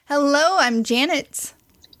Hello, I'm Janet.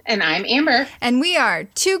 And I'm Amber. And we are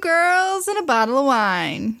two girls and a bottle of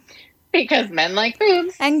wine. Because men like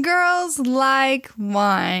boobs. And girls like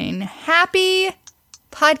wine. Happy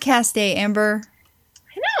podcast day, Amber.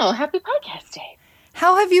 I know. Happy podcast day.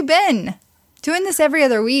 How have you been? Doing this every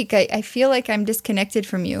other week. I feel like I'm disconnected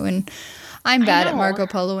from you. And I'm bad at Marco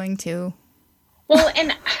Poloing, too. Well,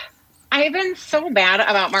 and I've been so bad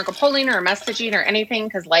about Marco Poloing or messaging or anything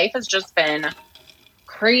because life has just been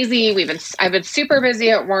crazy. I've been super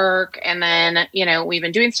busy at work, and then, we've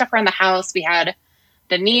been doing stuff around the house. We had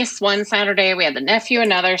the niece one Saturday, we had the nephew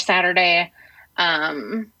another Saturday.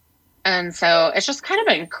 And so it's just kind of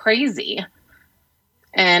been crazy.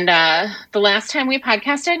 And the last time we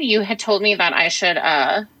podcasted, you had told me that I should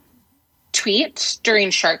tweet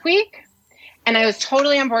during Shark Week, and I was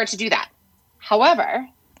totally on board to do that. However,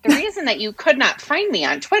 the reason that you could not find me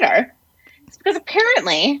on Twitter is because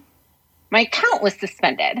apparently my account was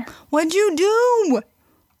suspended. What'd you do?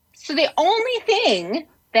 So the only thing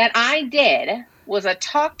that I did was I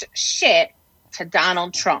talked shit to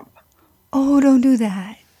Donald Trump. Oh, don't do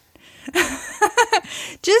that.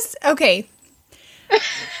 Okay.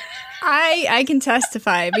 I can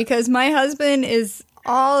testify because my husband is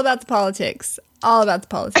all about the politics.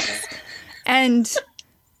 And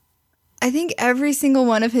I think every single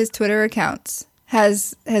one of his Twitter accounts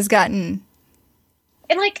has gotten...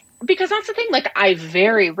 And because that's the thing, I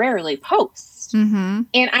very rarely post. Mm-hmm.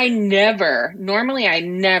 And I never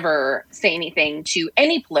say anything to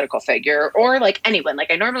any political figure or anyone.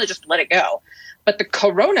 I normally just let it go. But the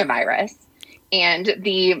coronavirus and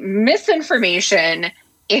the misinformation,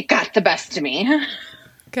 it got the best of me.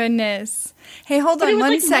 Goodness. Hey, hold on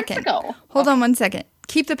one second. Hold on 1 second.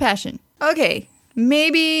 Keep the passion. Okay.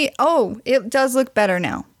 Maybe, it does look better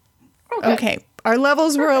now. Okay. Our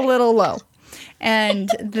levels were a little low. And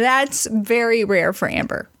that's very rare for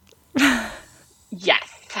Amber. Yes.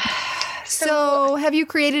 So have you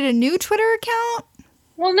created a new Twitter account?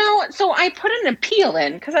 Well, no. So I put an appeal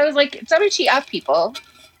in because I was like, WTF, people.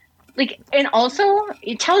 And also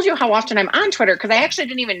it tells you how often I'm on Twitter because I actually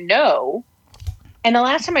didn't even know. And the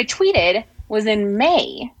last time I tweeted was in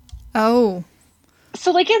May. Oh.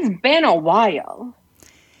 So it's been a while.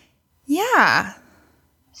 Yeah.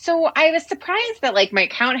 So I was surprised that my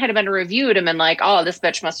account had been reviewed and been this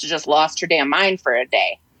bitch must have just lost her damn mind for a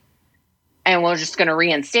day. And we're just going to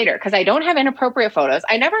reinstate her. Because I don't have inappropriate photos.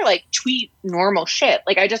 I never tweet normal shit.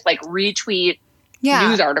 I just retweet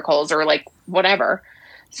news articles or whatever.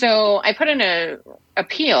 So I put in a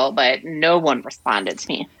appeal, but no one responded to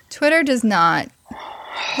me. Twitter does not.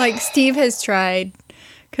 Steve has tried.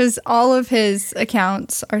 Because all of his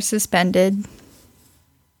accounts are suspended.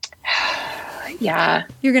 Yeah.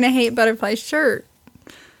 You're going to hate Butterfly's shirt.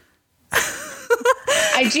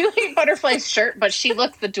 I do hate Butterfly's shirt, but she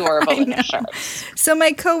looks adorable in the shirt. So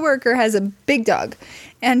my coworker has a big dog,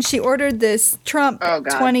 and she ordered this Trump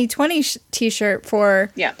 2020 t-shirt for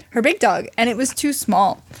her big dog, and it was too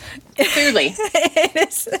small. Clearly.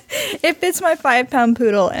 It fits my 5-pound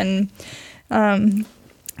poodle, and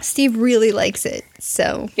Steve really likes it.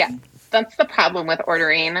 So yeah, that's the problem with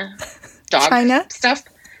ordering dog stuff.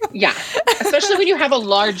 Yeah, especially when you have a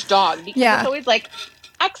large dog. Because it's always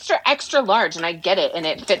extra, extra large, and I get it, and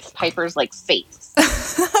it fits Piper's face.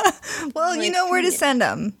 Well, you know where to send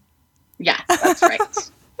them. Yeah, that's right.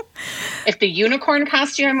 If the unicorn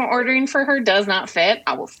costume I'm ordering for her does not fit,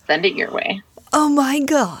 I will send it your way. Oh my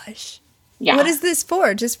gosh. Yeah. What is this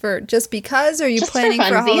for? Just because? Or are you planning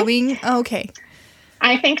for Halloween? Oh, okay.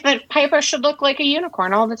 I think that Piper should look like a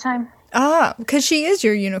unicorn all the time. Ah, because she is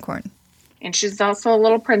your unicorn. And she's also a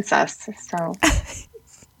little princess, so...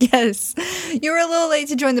 Yes. You were a little late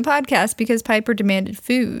to join the podcast because Piper demanded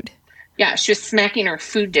food. Yeah, she was smacking her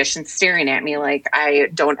food dish and staring at me like I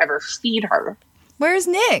don't ever feed her. Where's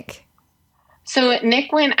Nick? So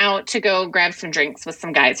Nick went out to go grab some drinks with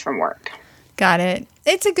some guys from work. Got it.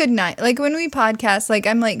 It's a good night. When we podcast,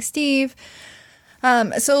 I'm like, Steve...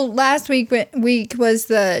 so last week was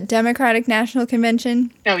the Democratic National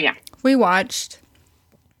Convention. Oh, yeah. We watched.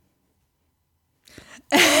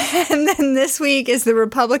 And then this week is the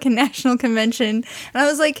Republican National Convention. And I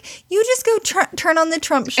was like, you just go turn on the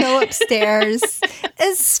Trump show upstairs.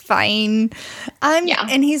 It's fine.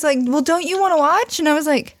 And he's like, well, don't you want to watch? And I was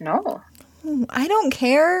like, no. I don't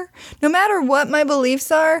care. No matter what my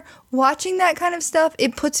beliefs are, watching that kind of stuff,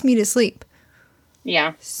 it puts me to sleep.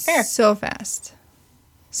 Yeah. Fair. So fast.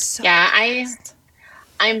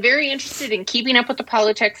 I'm very interested in keeping up with the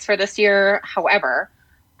politics for this year. However,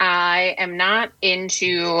 I am not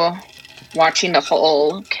into watching the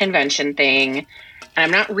whole convention thing. And I'm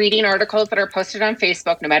not reading articles that are posted on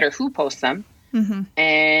Facebook, no matter who posts them.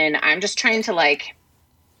 And I'm just trying to like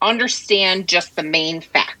understand just the main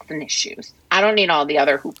facts and issues. I don't need all the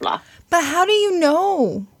other hoopla. But how do you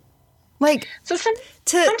know? Like, so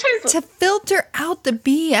sometimes to filter out the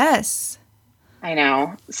BS. I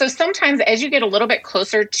know. So sometimes as you get a little bit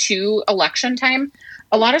closer to election time,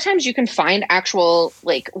 a lot of times you can find actual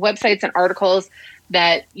like websites and articles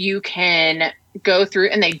that you can go through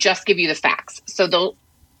and they just give you the facts. So they'll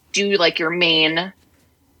do like your main,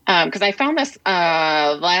 because I found this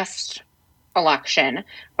last election,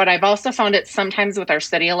 but I've also found it sometimes with our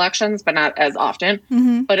city elections, but not as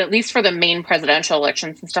often. But at least for the main presidential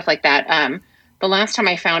elections and stuff like that, the last time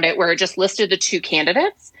I found it where it just listed the two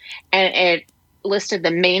candidates and it listed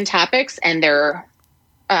the main topics and their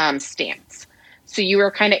stance. So you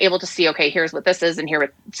were kind of able to see, okay, here's what this is and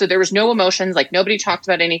here. So there was no emotions, like nobody talked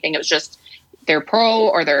about anything. It was just they're pro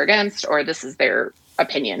or they're against, or this is their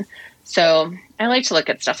opinion. So I like to look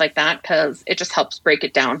at stuff like that because it just helps break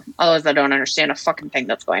it down. Otherwise, I don't understand a fucking thing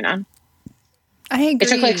that's going on. I agree. It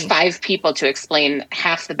took like 5 people to explain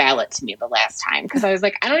half the ballot to me the last time because I was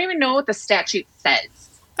like, I don't even know what the statute says.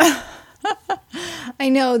 I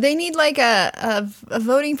know. They need like a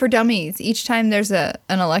voting for dummies each time there's an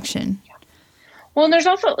election. Well, and there's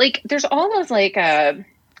also like, there's all those like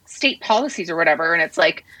state policies or whatever. And it's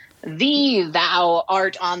like, thou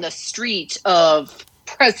art on the street of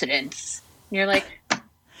presidents. And you're like,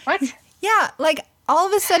 what? Yeah. Like all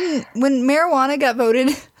of a sudden when marijuana got voted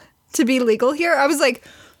to be legal here, I was like,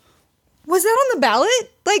 was that on the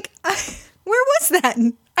ballot? Like, where was that?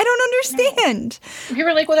 I don't understand. People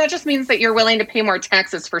were like, well, that just means that you're willing to pay more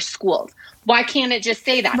taxes for schools. Why can't it just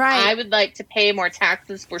say that? Right. I would like to pay more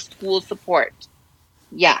taxes for school support.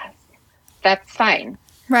 Yes, that's fine.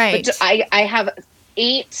 Right. But I have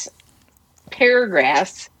 8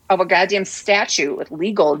 paragraphs of a goddamn statute with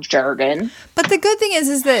legal jargon. But the good thing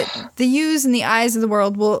is that the yous and the eyes of the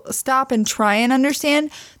world will stop and try and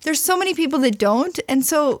understand. There's so many people that don't, and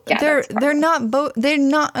so they're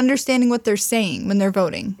not understanding what they're saying when they're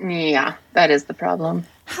voting. Yeah, that is the problem.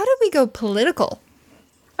 How did we go political?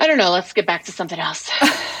 I don't know. Let's get back to something else.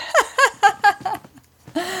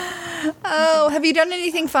 Oh, have you done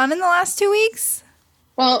anything fun in the last 2 weeks?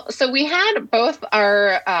 Well, so we had both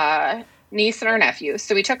our niece and our nephew.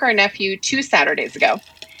 So we took our nephew 2 Saturdays ago.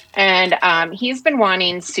 And he's been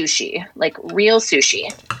wanting sushi, like real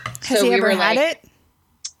sushi. Has he ever had it?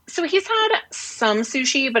 So he's had some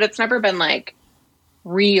sushi, but it's never been like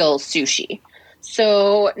real sushi.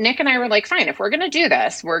 So Nick and I were like, fine, if we're going to do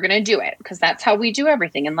this, we're going to do it. Because that's how we do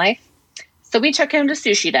everything in life. So we took him to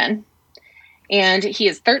Sushi Den. And he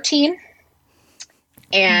is 13.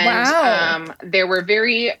 And there were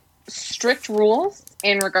very strict rules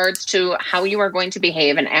in regards to how you are going to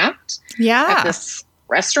behave and act at this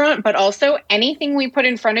restaurant. But also anything we put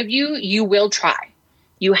in front of you, you will try.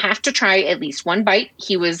 You have to try at least one bite.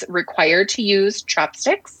 He was required to use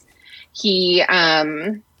chopsticks. He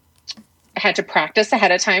had to practice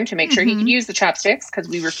ahead of time to make sure he could use the chopsticks because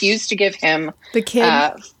we refused to give him the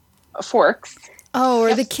kid forks. Oh,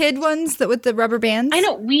 or the kid ones that with the rubber bands? I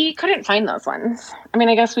know. We couldn't find those ones. I mean,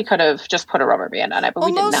 I guess we could have just put a rubber band on it, but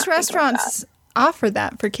we did not. Most restaurants offer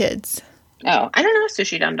that for kids. Oh, I don't know if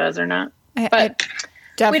Sushi Den does or not. I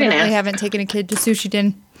definitely haven't taken a kid to Sushi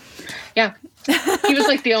Den. Yeah. He was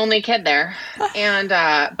like the only kid there. And,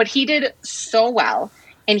 but he did so well.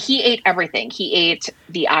 And he ate everything. He ate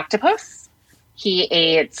the octopus. He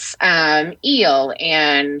ate eel,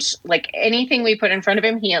 and like anything we put in front of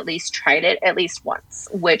him, he at least tried it at least once,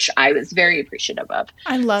 which I was very appreciative of.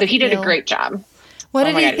 I love it. So he did a great job. What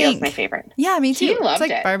did he think? Eel's my favorite. Yeah, me too. He loved it's like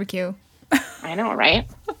it. Barbecue. I know, right?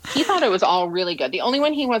 He thought it was all really good. The only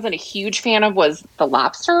one he wasn't a huge fan of was the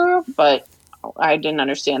lobster, but I didn't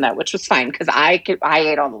understand that, which was fine because I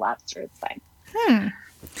ate all the lobster. It's fine.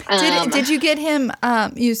 Did you get him?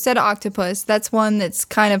 You said octopus. That's one that's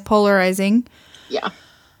kind of polarizing. Yeah.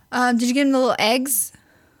 Did you get him the little eggs?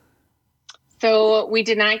 So we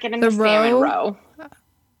did not get him the salmon roe.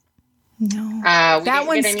 No. That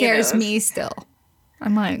one scares me still.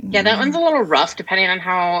 I'm like, yeah, that one's a little rough depending on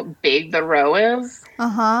how big the roe is.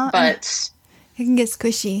 But it can get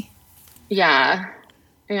squishy. Yeah.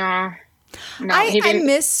 Yeah. No, I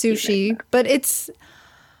miss sushi, but it's,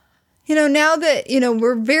 now that,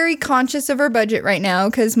 we're very conscious of our budget right now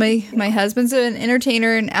because my husband's an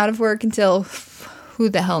entertainer and out of work until who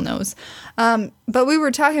the hell knows. But we were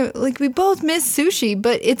talking, like, we both miss sushi,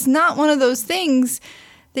 but it's not one of those things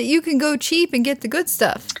that you can go cheap and get the good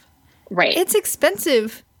stuff. Right. It's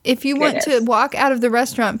expensive if you want to walk out of the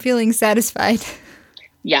restaurant feeling satisfied.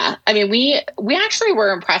 Yeah. I mean, we actually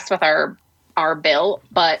were impressed with our bill,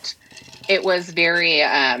 but it was very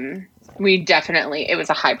it was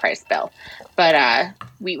a high price bill, but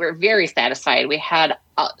we were very satisfied. We had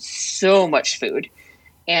so much food.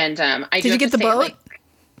 And did you get the boat? Like,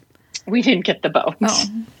 we didn't get the boat. Oh.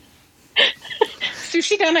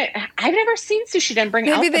 Sushi Den, I've never seen Sushi Den bring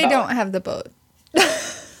out the boat. Maybe they don't have the boat.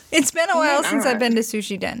 It's been a while since I've been to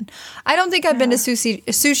Sushi Den. I don't think I've been to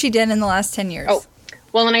Sushi Den in the last 10 years. Oh,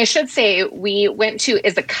 well, and I should say we went to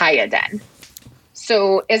Izakaya Den.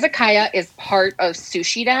 So Izakaya is part of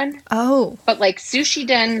Sushi Den. Oh. But like Sushi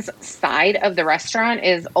Den's side of the restaurant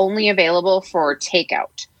is only available for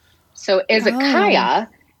takeout. So Izakaya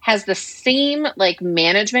has the same like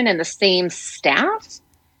management and the same staff,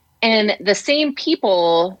 and the same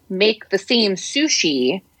people make the same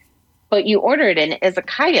sushi, but you order it in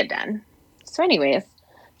Izakaya Den. So anyways,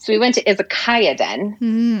 so we went to Izakaya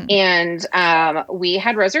Den, and we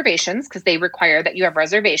had reservations because they require that you have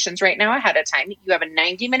reservations right now ahead of time. You have a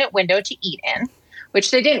 90-minute window to eat in, which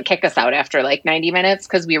they didn't kick us out after like 90 minutes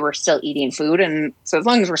because we were still eating food. And so as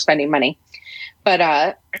long as we're spending money.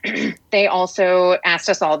 But they also asked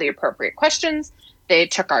us all the appropriate questions. They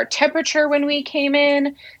took our temperature when we came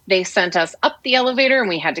in. They sent us up the elevator and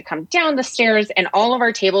we had to come down the stairs, and all of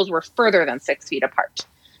our tables were further than 6 feet apart.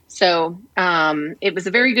 So it was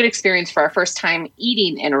a very good experience for our first time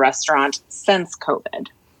eating in a restaurant since COVID.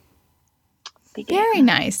 Very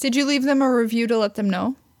nice. Did you leave them a review to let them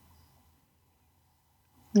know?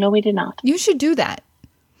 No, we did not. You should do that.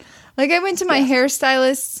 Like I went to my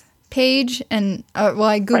hairstylist's page and I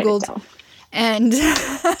Googled and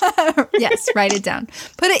yes, write it down.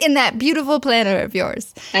 Put it in that beautiful planner of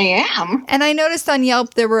yours. I am. And I noticed on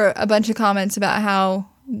Yelp there were a bunch of comments about how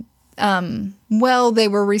well they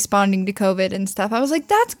were responding to COVID and stuff. I was like,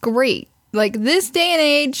 that's great. Like this day and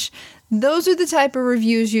age, those are the type of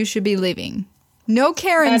reviews you should be leaving. No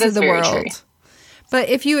Karens of the world. True. But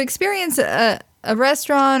if you experience a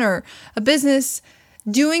restaurant or a business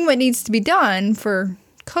doing what needs to be done for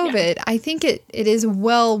COVID, I think it is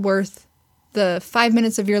well worth the 5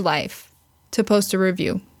 minutes of your life to post a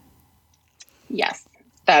review. Yes,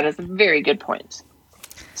 that is a very good point.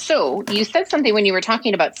 So you said something when you were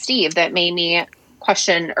talking about Steve that made me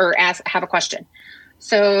question or have a question.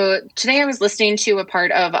 So today I was listening to a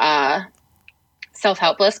part of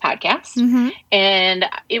Self-Help List podcast, and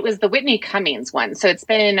it was the Whitney Cummings one. So it's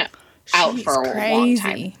been out for a long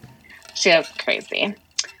time. She is crazy.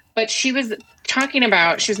 But she was talking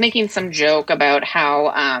about, she was making some joke about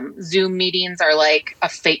how Zoom meetings are like a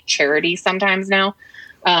fake charity sometimes now.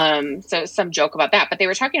 So some joke about that. But they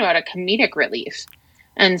were talking about a comedic relief.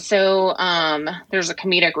 And so there's a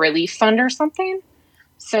comedic relief fund or something.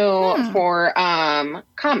 So for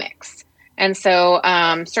comics. And so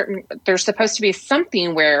there's supposed to be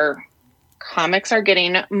something where comics are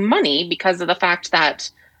getting money because of the fact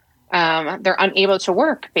that they're unable to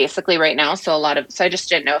work basically right now. So I just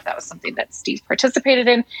didn't know if that was something that Steve participated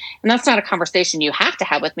in. And that's not a conversation you have to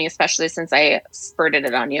have with me, especially since I spurted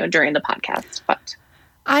it on you during the podcast. But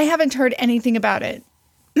I haven't heard anything about it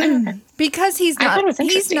because he's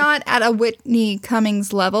not at a Whitney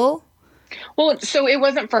Cummings level. Well, so it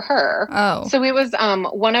wasn't for her. Oh, so it was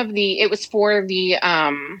it was for the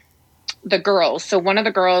girls. So one of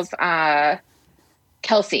the girls,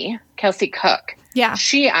 Kelsey Cook. Yeah.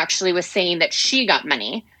 She actually was saying that she got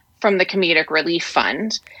money from the Comedic Relief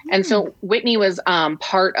Fund. And so Whitney was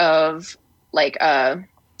part of like a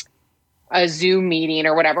Zoom meeting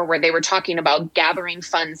or whatever, where they were talking about gathering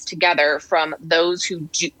funds together from those who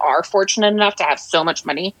are fortunate enough to have so much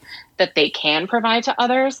money that they can provide to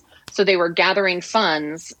others. So they were gathering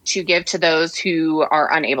funds to give to those who are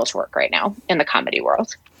unable to work right now in the comedy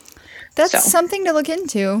world. That's something to look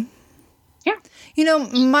into. Yeah. You know,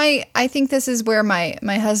 I think this is where my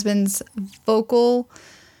husband's vocal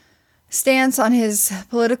stance on his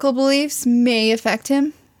political beliefs may affect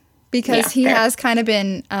him, because he has kind of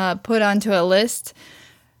been put onto a list.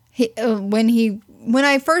 When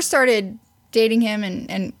I first started dating him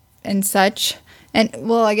and such, and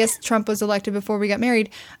well, I guess Trump was elected before we got married.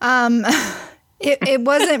 It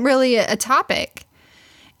wasn't really a topic.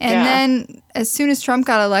 And then as soon as Trump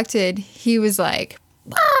got elected, he was like,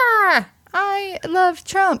 I love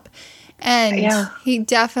Trump. And he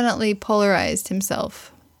definitely polarized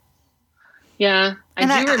himself. Yeah,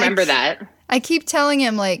 I do remember that. I keep telling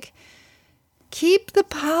him, like, keep the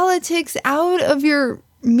politics out of your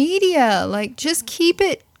media. Like, just keep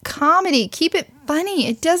it comedy. Keep it funny.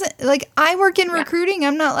 It doesn't, like, I work in recruiting.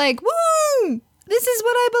 I'm not like, woo, this is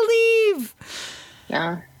what I believe.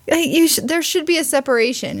 Yeah. There should be a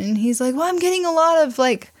separation. And he's like, well, I'm getting a lot of,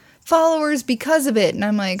 like, followers because of it. And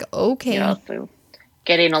I'm like, okay. So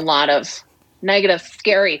getting a lot of negative,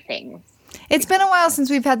 scary things. It's been a while since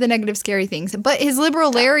we've had the negative, scary things. But his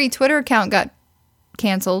liberal Larry Twitter account got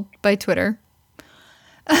canceled by Twitter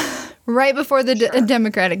right before the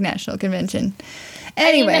Democratic National Convention.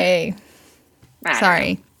 Anyway,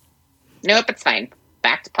 sorry. Nope, it's fine.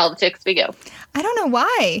 Back to politics we go. I don't know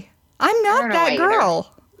why. I'm not that girl.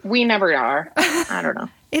 Either. We never are. I don't know.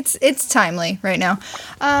 It's timely right now.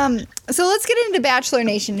 So let's get into Bachelor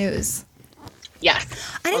Nation news. Yes.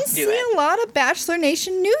 I didn't see a lot of Bachelor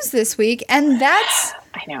Nation news this week, and that's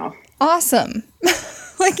I know. Awesome.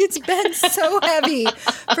 Like, it's been so heavy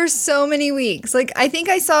for so many weeks. Like, I think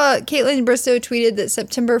I saw Caitlin Bristow tweeted that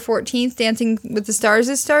September 14th, Dancing with the Stars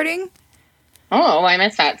is starting. Oh, I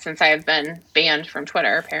missed that since I've been banned from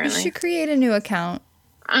Twitter, apparently. You should create a new account.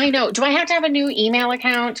 I know. Do I have to have a new email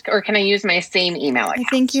account, or can I use my same email account? I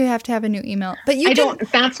think you have to have a new email. But you don't.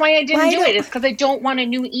 That's why I didn't do it. It's because I don't want a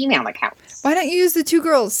new email account. Why don't you use the two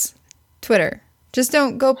girls' Twitter? Just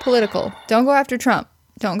don't go political. Don't go after Trump.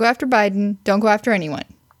 Don't go after Biden. Don't go after anyone.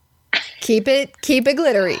 Keep it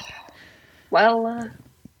glittery. Well,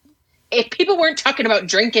 if people weren't talking about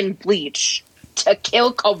drinking bleach to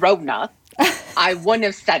kill corona, I wouldn't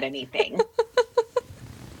have said anything.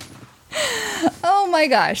 Oh my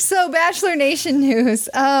gosh. So, Bachelor Nation news.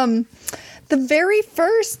 The very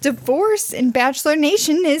first divorce in Bachelor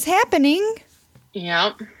Nation is happening.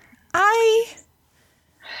 Yep.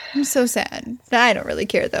 I'm so sad. I don't really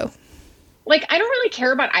care, though. Like, I don't really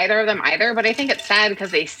care about either of them either, but I think it's sad because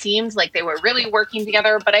they seemed like they were really working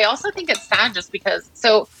together. But I also think it's sad just because,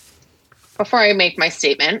 so before I make my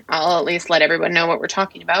statement, I'll at least let everyone know what we're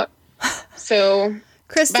talking about. So,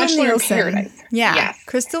 Crystal Bachelor Nielsen. in Paradise. Yeah. Yes.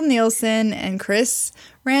 Crystal Nielsen and Chris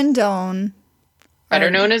Randone. Better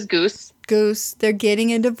known as Goose. Goose. They're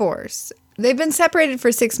getting a divorce. They've been separated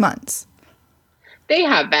for 6 months. They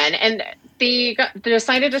have been. And they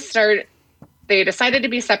decided to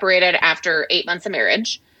be separated after 8 months of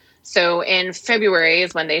marriage. So in February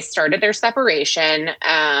is when they started their separation.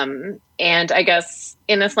 And I guess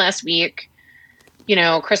in this last week,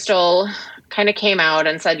 Crystal kind of came out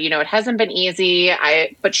and said, it hasn't been easy.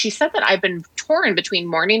 But she said that I've been torn between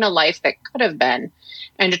mourning a life that could have been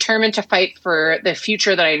and determined to fight for the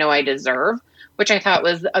future that I know I deserve, which I thought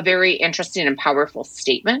was a very interesting and powerful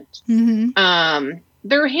statement. Mm-hmm.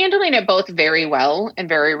 They're handling it both very well and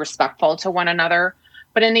very respectful to one another.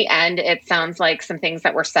 But in the end, it sounds like some things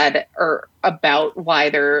that were said or about why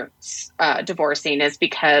they're divorcing is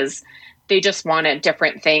because they just wanted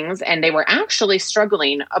different things. And they were actually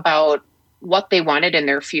struggling about what they wanted in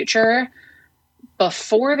their future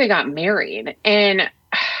before they got married. And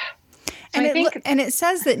it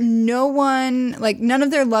says that none of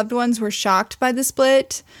their loved ones were shocked by the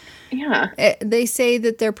split. Yeah. They say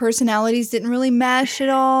that their personalities didn't really mesh at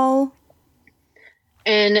all.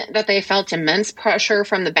 And that they felt immense pressure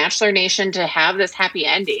from the Bachelor Nation to have this happy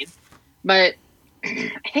ending. But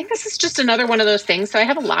I think this is just another one of those things. So I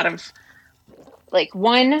have a lot of,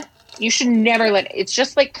 one, you should never it's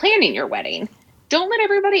just like planning your wedding. Don't let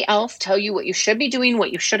everybody else tell you what you should be doing,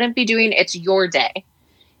 what you shouldn't be doing. It's your day.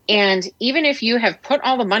 And even if you have put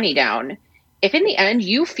all the money down, if in the end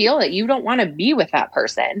you feel that you don't want to be with that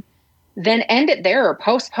person, then end it there or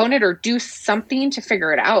postpone it or do something to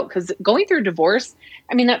figure it out. Because going through divorce,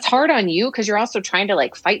 that's hard on you because you're also trying to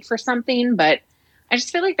fight for something. But I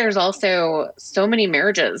just feel like there's also so many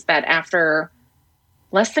marriages that after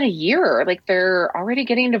less than a year, they're already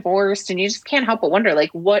getting divorced and you just can't help but wonder,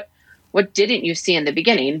 what didn't you see in the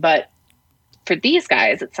beginning? But for these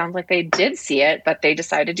guys, it sounds like they did see it, but they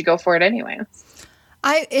decided to go for it anyway.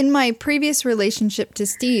 In my previous relationship to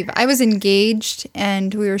Steve, I was engaged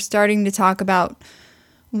and we were starting to talk about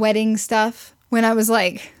wedding stuff when I was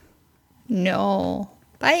like, no,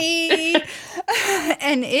 bye.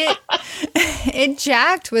 And it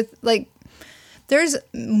jacked with there's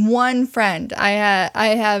one friend I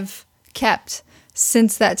have kept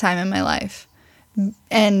since that time in my life.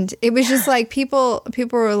 And it was just people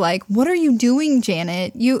were like, what are you doing,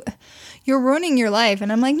 Janet? You're ruining your life.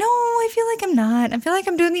 And I'm like, no, I feel like I'm not. I feel like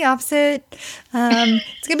I'm doing the opposite. It's going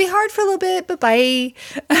to be hard for a little bit, but bye.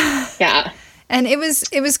 Yeah. And it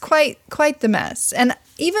was quite the mess. And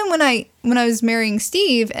even when I was marrying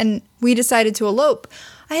Steve and we decided to elope,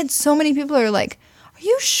 I had so many people who are like, are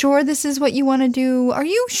you sure this is what you want to do? Are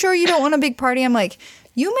you sure you don't want a big party? I'm like,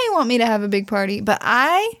 you may want me to have a big party, but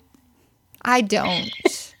I don't.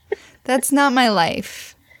 That's not my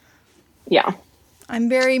life. Yeah. I'm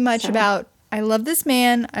very much about, I love this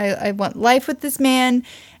man. I want life with this man.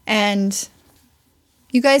 And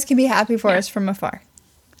you guys can be happy for us from afar.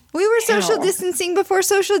 We were social distancing before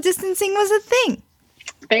social distancing was a thing.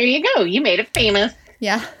 There you go. You made it famous.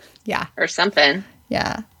 Yeah. Yeah. Or something.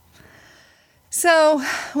 Yeah. So,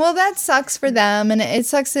 well, that sucks for them, and it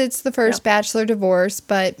sucks that it's the first Bachelor divorce,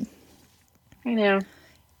 but I know.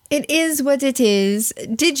 It is what it is.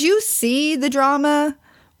 Did you see the drama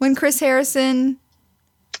when the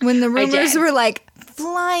rumors were like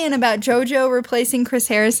flying about JoJo replacing Chris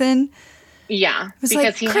Harrison? Yeah, it was because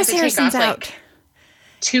like, he Chris had to Harrison's take off out. Like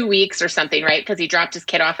 2 weeks or something, right? Because he dropped his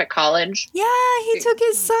kid off at college. Yeah, he took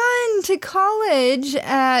his son to college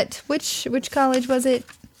at which college was it?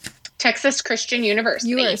 Texas Christian University.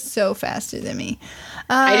 You are so faster than me.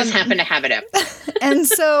 I just happen to have it up. And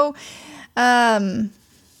so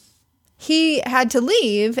he had to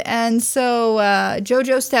leave, and so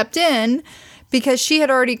JoJo stepped in because she had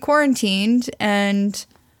already quarantined, and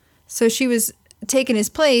so she was taking his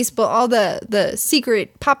place, but all the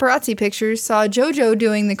secret paparazzi pictures saw JoJo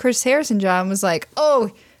doing the Chris Harrison job and was like, oh,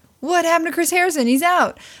 what happened to Chris Harrison? He's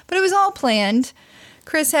out. But it was all planned.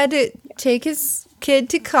 Chris had to take his kid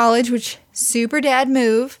to college, which super dad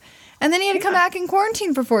move, and then he had to come back and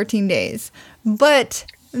quarantine for 14 days. But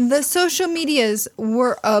the social medias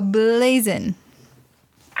were ablazing.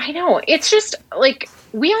 I know. It's just like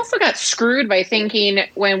we also got screwed by thinking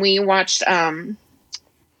when we watched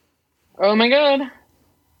oh my god,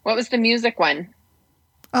 what was the music one?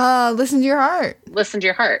 Listen to Your Heart. Listen to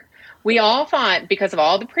Your Heart. We all thought, because of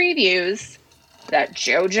all the previews, that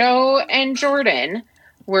JoJo and Jordan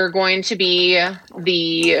were going to be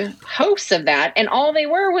the hosts of that, and all they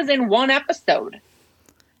were was in one episode.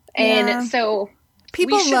 And so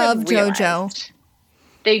people love JoJo.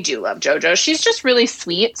 They do love JoJo. She's just really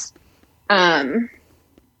sweet. Yeah,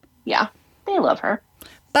 they love her.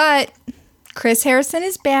 But Chris Harrison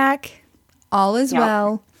is back. All is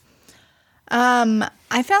well.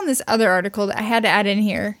 I found this other article that I had to add in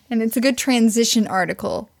here, and it's a good transition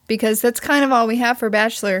article because that's kind of all we have for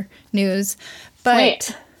Bachelor news. But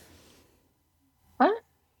wait, what?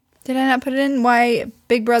 Did I not put it in? Why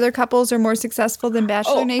Big Brother couples are more successful than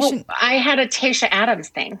Bachelor Nation? Oh, I had a Tayshia Adams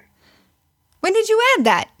thing. When did you add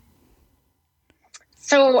that?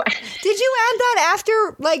 So did you add that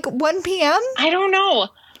after like 1 p.m.? I don't know.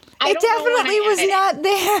 It definitely was not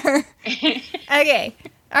there. Okay.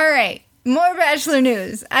 All right. More Bachelor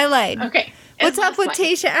news. I lied. Okay. What's up with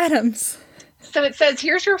Tayshia Adams? So it says,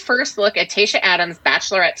 here's your first look at Tayshia Adams'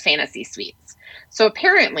 Bachelorette Fantasy Suites. So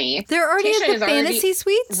apparently... They're already at the Fantasy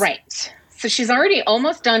Suites? Right. So she's already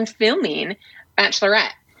almost done filming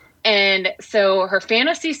Bachelorette. And so her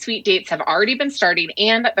fantasy suite dates have already been starting,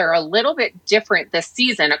 and they're a little bit different this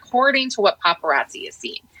season, according to what paparazzi is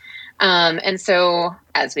seeing. And so,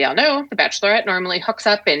 as we all know, the Bachelorette normally hooks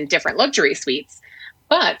up in different luxury suites,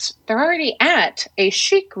 but they're already at a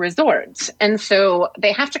chic resort. And so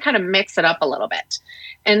they have to kind of mix it up a little bit.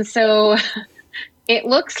 And so it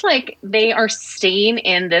looks like they are staying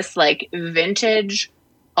in this like vintage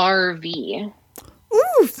RV.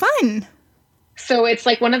 Ooh, fun. So it's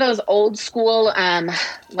like one of those old school, like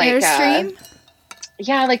Airstream?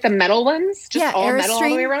 Yeah, like the metal ones, just all Airstream. Metal all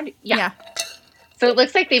the way around. Yeah. So it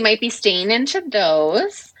looks like they might be staying into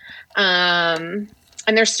those. And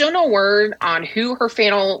there's still no word on who her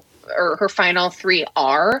final three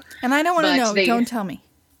are. And I don't want to know. Don't tell me.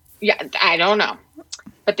 Yeah, I don't know.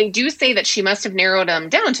 But they do say that she must have narrowed them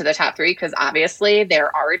down to the top three because obviously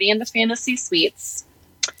they're already in the fantasy suites.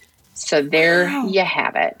 So there you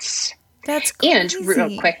have it. That's crazy. And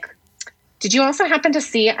real quick, did you also happen to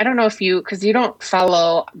see, I don't know if because you don't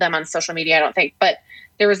follow them on social media, I don't think, but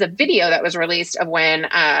there was a video that was released of when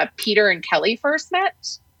Peter and Kelly first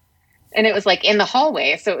met. And it was like in the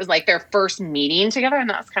hallway. So it was like their first meeting together. And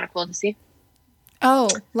that was kind of cool to see. Oh,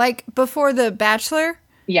 like before The Bachelor?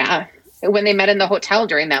 Yeah. When they met in the hotel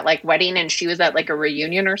during that like wedding and she was at like a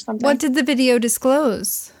reunion or something. What did the video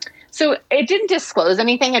disclose? So it didn't disclose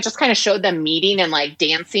anything. It just kind of showed them meeting and like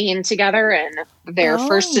dancing together and their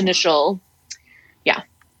first initial. Yeah.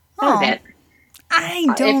 That was it. I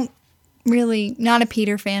don't really, not a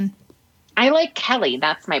Peter fan. I like Kelly.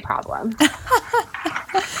 That's my problem.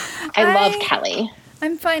 I love Kelly.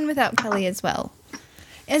 I'm fine without Kelly as well.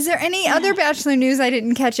 Is there any other Bachelor news I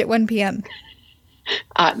didn't catch at 1 p.m.?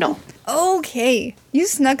 No. Okay. You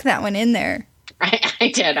snuck that one in there. I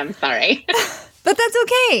did. I'm sorry. But that's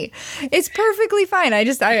okay. It's perfectly fine. I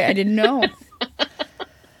didn't know.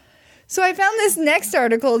 So I found this next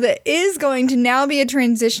article that is going to now be a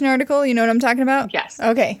transition article. You know what I'm talking about? Yes.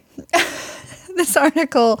 Okay. This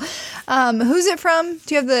article, who's it from?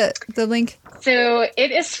 Do you have the link? So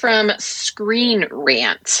it is from Screen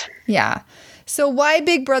Rant. Yeah. So why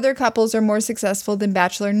Big Brother couples are more successful than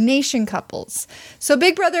Bachelor Nation couples. So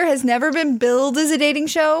Big Brother has never been billed as a dating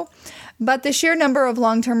show, but the sheer number of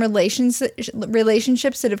long-term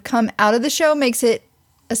relationships that have come out of the show makes it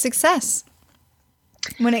a success.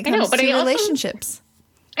 when it comes to relationships.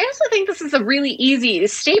 I also think this is a really easy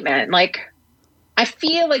statement. Like, I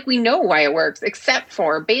feel like we know why it works, except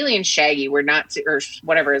for Bailey and Shaggy were not, or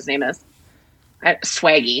whatever his name is,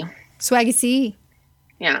 Swaggy. Swaggy C.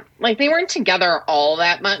 Yeah, like they weren't together all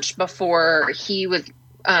that much before he was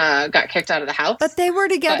got kicked out of the house. But they were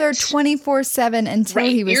together 24/7 until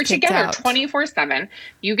he was kicked out. You're together 24/7.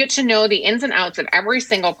 You get to know the ins and outs of every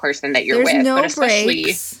single person that you're with. No but especially,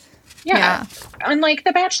 breaks. Yeah, unlike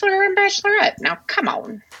The Bachelor and Bachelorette. Now, come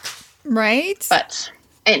on. Right? But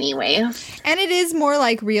anyway. And it is more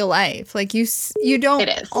like real life. Like you don't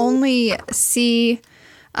only see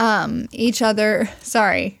each other.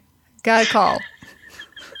 Sorry, got a call.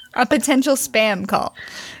 A potential spam call.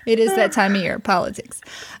 It is that time of year, politics.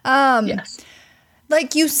 Yes.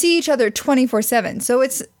 Like you see each other 24/7. So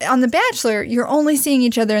it's on The Bachelor, you're only seeing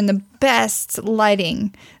each other in the best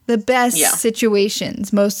lighting, the best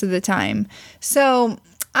situations most of the time. So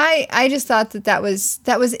I just thought that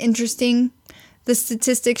was interesting. The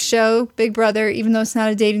statistics show Big Brother, even though it's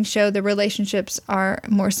not a dating show, the relationships are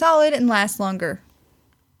more solid and last longer.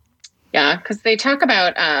 Yeah, because they talk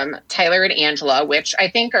about Tyler and Angela, which I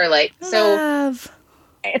think are like Love. So.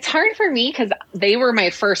 It's hard for me because they were my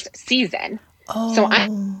first season. Oh. So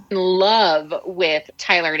I'm in love with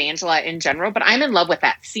Tyler and Angela in general, but I'm in love with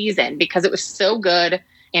that season because it was so good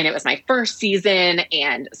and it was my first season,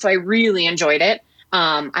 and so I really enjoyed it.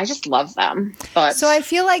 I just love them. But so I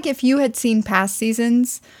feel like if you had seen past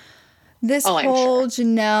seasons, this whole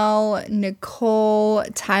Janelle, Nicole,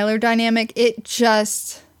 Tyler dynamic, it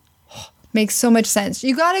just makes so much sense.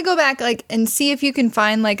 You got to go back and see if you can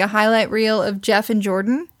find a highlight reel of Jeff and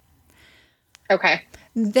Jordan. Okay.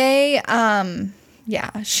 They,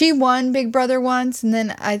 she won Big Brother once, and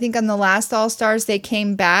then I think on the last All-Stars they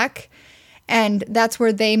came back, and that's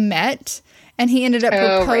where they met. And he ended up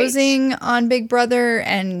proposing on Big Brother,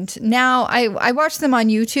 and now I watch them on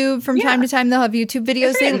YouTube from time to time. They'll have YouTube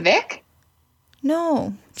videos. Isn't it Vic?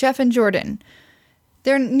 No, Jeff and Jordan.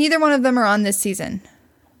 Neither one of them are on this season.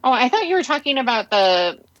 Oh, I thought you were talking about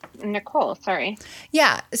the Nicole. Sorry.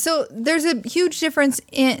 Yeah. So there's a huge difference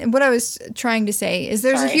in what I was trying to say is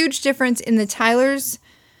there's a huge difference in the Tylers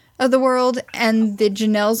of the world and the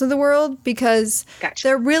Janelles of the world because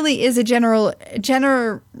there really is a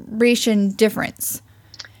generation difference.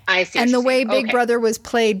 I see. And the way Big Brother was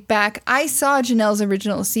played back, I saw Janelle's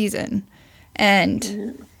original season.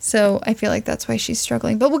 And so I feel like that's why she's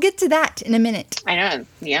struggling. But we'll get to that in a minute. I know.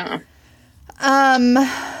 Yeah.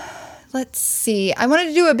 Let's see. I wanted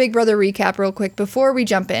to do a Big Brother recap real quick before we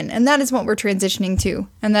jump in. And that is what we're transitioning to.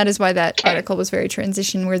 And that is why that article was very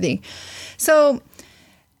transition worthy. So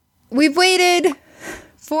we've waited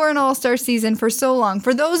for an All-Star season for so long.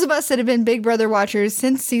 For those of us that have been Big Brother watchers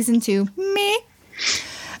since season 2,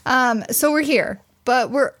 so we're here.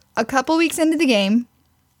 But we're a couple weeks into the game.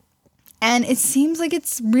 And it seems like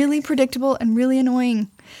it's really predictable and really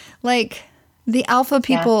annoying. Like, the alpha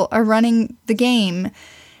people are running the game.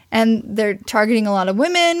 And they're targeting a lot of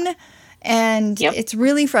women. And it's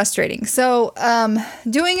really frustrating. So,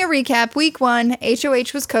 doing a recap. Week 1,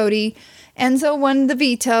 HOH was Cody. Enzo won the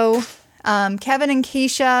veto. Kevin and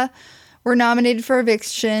Keisha were nominated for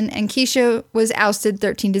eviction. And Keisha was ousted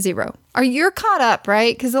 13-0. You're caught up,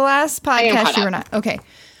 right? Because the last podcast you were not. Okay.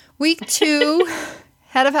 Week 2...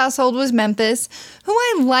 Head of household was Memphis, who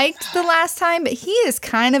I liked the last time, but he is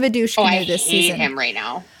kind of a douche canoe this season. I hate him right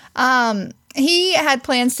now. He had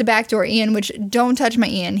plans to backdoor Ian, which don't touch my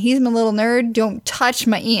Ian. He's my little nerd. Don't touch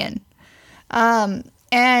my Ian.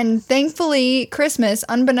 And thankfully, Christmas,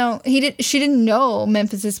 she didn't know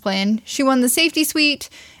Memphis's plan. She won the safety suite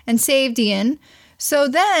and saved Ian. So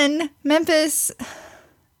then Memphis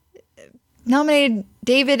nominated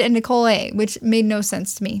David and Nicole A., which made no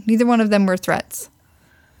sense to me. Neither one of them were threats.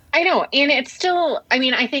 I know. And it's still,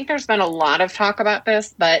 I think there's been a lot of talk about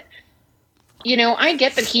this, but, I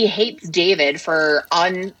get that he hates David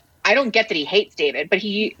I don't get that he hates David, but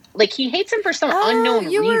he hates him for some unknown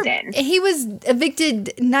reason. He was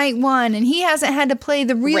evicted night 1 and he hasn't had to play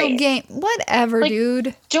the real game. Whatever,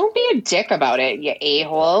 dude. Don't be a dick about it, you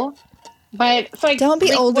a-hole. But it's don't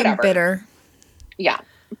be old and bitter. Yeah.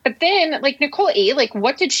 But then, Nicole A.,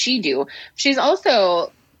 what did she do? She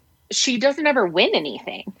doesn't ever win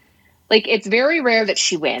anything. It's very rare that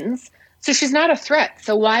she wins. So she's not a threat.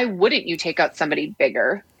 So why wouldn't you take out somebody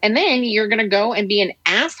bigger? And then you're going to go and be an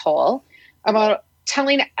asshole about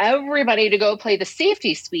telling everybody to go play the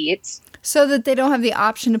safety suites. So that they don't have the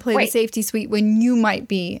option to play the safety suite when you might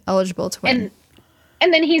be eligible to win.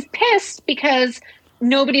 And then he's pissed because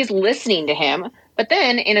nobody's listening to him. But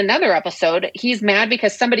then in another episode, he's mad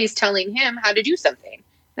because somebody's telling him how to do something.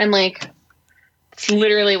 And It's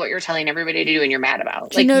literally what you're telling everybody to do and you're mad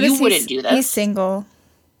about. Like, you wouldn't do this. He's single.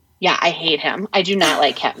 Yeah, I hate him. I do not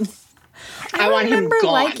like him. I want him gone. I remember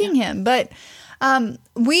liking him, but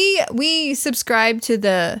we subscribe to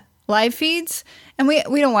the live feeds, and we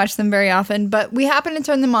don't watch them very often, but we happened to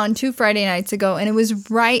turn them on 2 Friday nights ago, and it was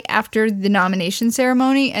right after the nomination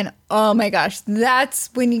ceremony, and oh my gosh, that's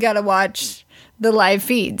when you gotta watch the live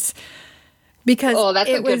feeds. Because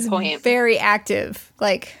it was very active,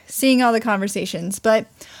 like seeing all the conversations. But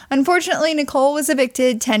unfortunately, Nicole was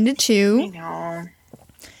evicted 10-2. I know.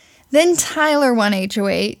 Then Tyler won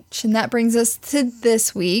HOH, and that brings us to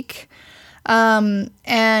this week. And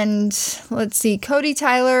let's see, Cody,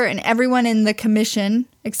 Tyler, and everyone in the commission,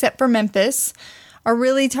 except for Memphis, are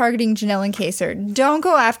really targeting Janelle and Kaysar. Don't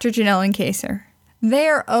go after Janelle and Kaysar.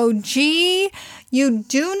 They're OG. You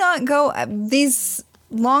do not go... These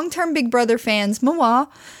long-term Big Brother fans, Mawa,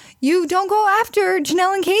 you don't go after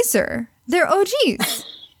Janelle and Kaysar. They're OGs.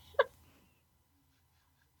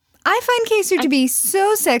 I find Kaysar to be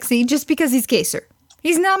so sexy just because he's Kaysar.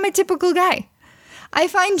 He's not my typical guy. I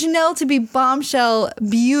find Janelle to be bombshell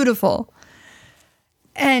beautiful.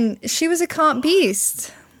 And she was a comp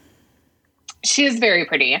beast. She is very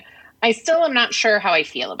pretty. I still am not sure how I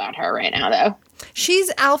feel about her right now, though.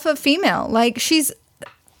 She's alpha female. Like, she's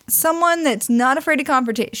someone that's not afraid to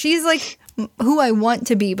confrontate. She's like who I want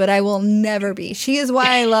to be, but I will never be. She is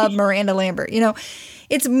why I love Miranda Lambert. You know,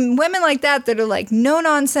 it's women like that that are like, no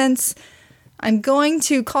nonsense. I'm going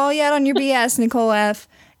to call you out on your BS, Nicole F.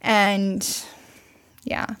 And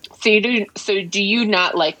yeah. So do you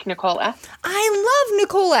not like Nicole F? I love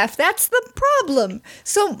Nicole F. That's the problem.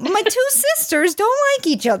 So my two sisters don't like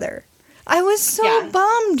each other. I was so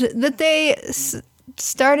bummed that they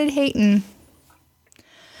started hating.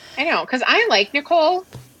 I know, because I like Nicole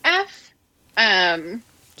F. I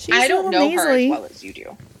don't know her as well as you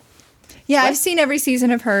do. Yeah, I've seen every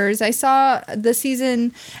season of hers. I saw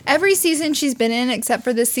every season she's been in, except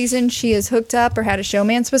for this season, she is hooked up or had a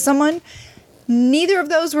showmance with someone. Neither of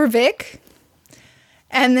those were Vic.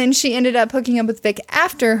 And then she ended up hooking up with Vic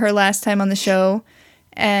after her last time on the show.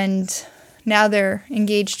 And now they're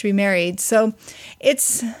engaged to be married. So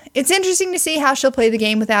it's interesting to see how she'll play the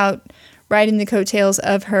game without riding the coattails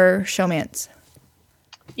of her showmance.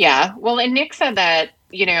 Yeah. Well, and Nick said that,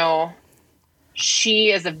 you know,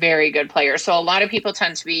 she is a very good player. So a lot of people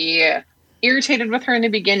tend to be irritated with her in the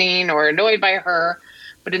beginning or annoyed by her.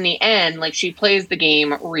 But in the end, like, she plays the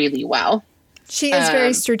game really well. She is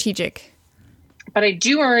very strategic. But I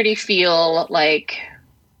do already feel like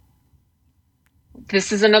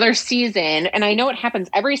this is another season. And I know it happens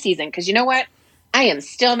every season. Because you know what? I am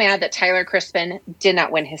still mad that Tyler Crispin did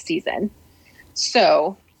not win his season.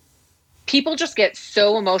 So people just get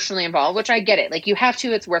so emotionally involved, which I get it. Like, you have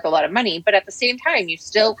to, it's worth a lot of money. But at the same time, you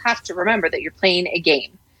still have to remember that you're playing a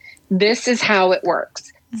game. This is how it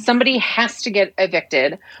works. Somebody has to get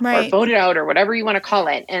evicted or voted out or whatever you want to call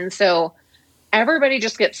it. And so everybody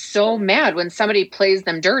just gets so mad when somebody plays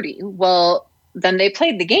them dirty. Well, then they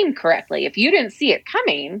played the game correctly. If you didn't see it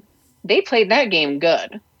coming, they played that game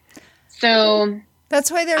good. So that's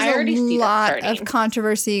why there's a lot of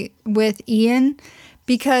controversy with Ian,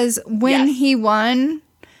 because when he won,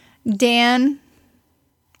 Dan,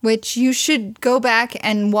 which you should go back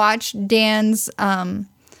and watch Dan's,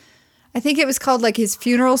 I think it was called like his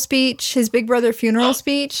funeral speech, his Big Brother funeral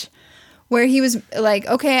speech, where he was like,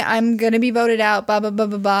 okay, I'm going to be voted out, blah, blah, blah,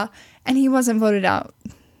 blah, blah. And he wasn't voted out.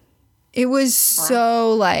 It was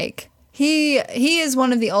so like, he is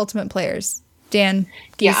one of the ultimate players, Dan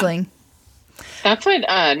Giesling. Yeah. That's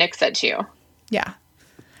what Nick said to you. Yeah.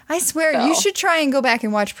 I swear, you should try and go back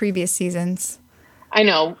and watch previous seasons. I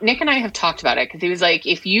know. Nick and I have talked about it because he was like,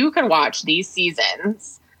 if you could watch these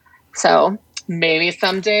seasons. So maybe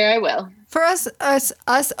someday I will. For us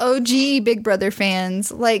OG Big Brother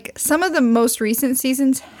fans, like, some of the most recent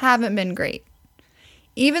seasons haven't been great.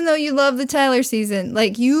 Even though you love the Tyler season,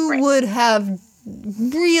 like, you would have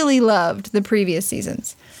really loved the previous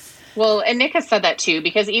seasons. Well, and Nick has said that too,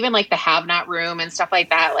 because even like the have not room and stuff like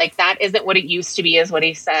that isn't what it used to be, is what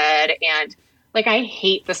he said. And like, I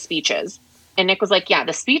hate the speeches. And Nick was like, yeah,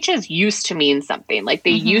 the speeches used to mean something. Like,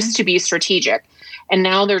 they used to be strategic. And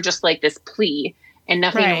now they're just like this plea and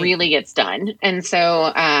nothing really gets done. And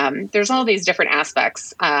so there's all these different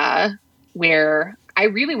aspects where I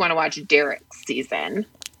really want to watch Derek's season.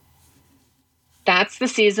 That's the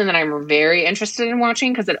season that I'm very interested in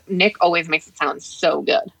watching, because Nick always makes it sound so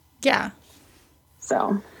good. Yeah.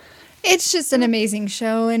 So it's just an amazing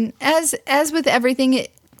show. And as with everything,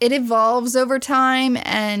 it evolves over time,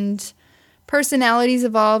 and personalities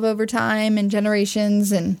evolve over time and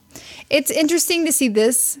generations. And it's interesting to see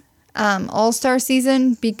this All-Star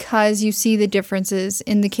season because you see the differences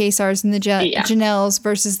in the Kesars and the Janelles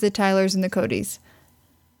versus the Tylers and the Codys.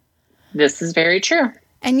 This is very true.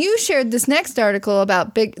 And you shared this next article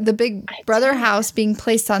about the Big Brother house being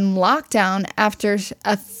placed on lockdown after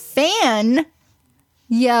a fan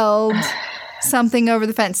yelled something over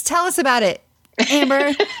the fence. Tell us about it,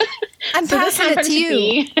 Amber. I'm passing it to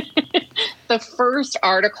you. The first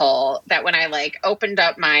article that when I opened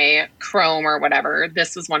up my Chrome or whatever,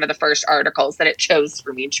 this was one of the first articles that it chose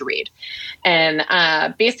for me to read. And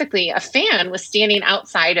basically a fan was standing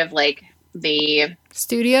outside of the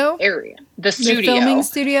studio area, the filming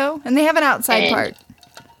studio. And they have an outside part.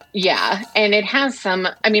 Yeah. And it has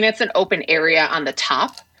it's an open area on the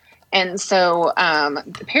top. And so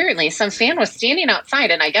apparently some fan was standing outside,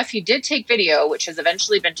 and I guess he did take video, which has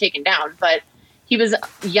eventually been taken down, but he was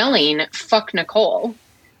yelling, "Fuck Nicole,"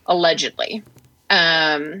 allegedly. So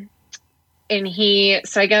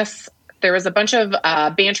I guess there was a bunch of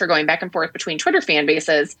banter going back and forth between Twitter fan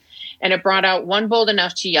bases, and it brought out one bold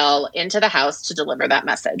enough to yell into the house to deliver that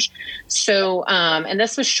message. So, and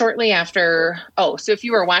this was shortly after, so if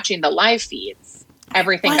you were watching the live feeds,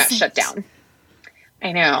 everything got shut down.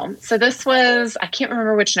 I know. So this was, I can't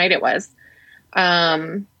remember which night it was.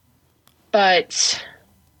 But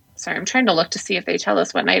sorry, I'm trying to look to see if they tell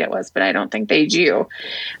us what night it was, but I don't think they do.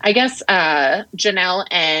 I guess Janelle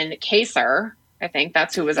and Kesar, I think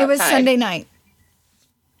that's who was outside. It was Sunday night.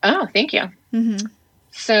 Oh, thank you. Mm-hmm.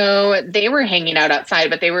 So they were hanging out outside,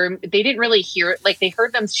 but they didn't really hear it. They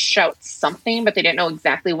heard them shout something, but they didn't know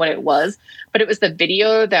exactly what it was. But it was the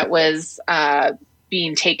video that was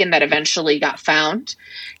being taken that eventually got found.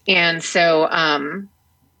 And so,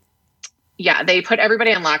 they put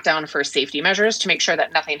everybody on lockdown for safety measures to make sure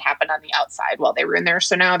that nothing happened on the outside while they were in there.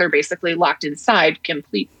 So now they're basically locked inside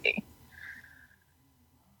completely.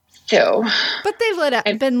 So, but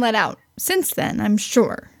they've been let out since then, I'm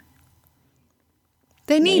sure.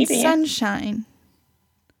 They need sunshine.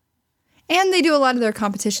 And they do a lot of their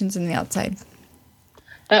competitions in the outside.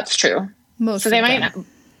 That's true. Most so of they them. might,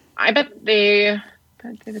 I bet they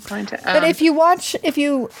declined to. But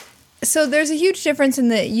so there's a huge difference in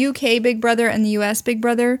the UK Big Brother and the US Big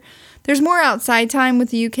Brother. There's more outside time with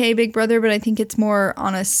the UK Big Brother, but I think it's more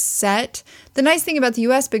on a set. The nice thing about the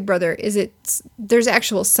US Big Brother is there's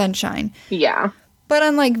actual sunshine. Yeah. But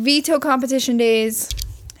on veto competition days,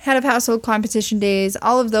 head of household competition days,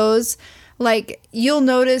 all of those, you'll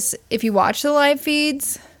notice if you watch the live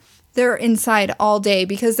feeds, they're inside all day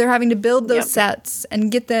because they're having to build those sets and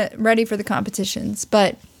get ready for the competitions.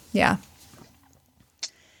 But yeah.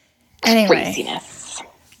 Anyway. Craziness.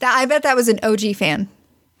 I bet that was an OG fan.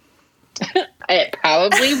 It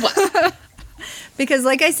probably was. Because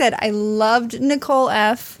like I said, I loved Nicole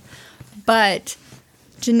F., but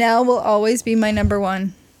Janelle will always be my number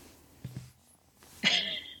one.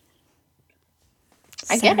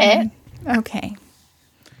 I get it. Okay.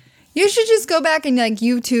 You should just go back and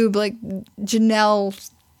YouTube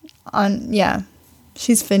Janelle on,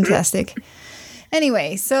 she's fantastic.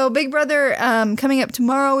 Anyway, so Big Brother coming up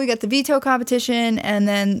tomorrow, we got the veto competition, and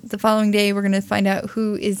then the following day we're going to find out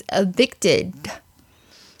who is evicted.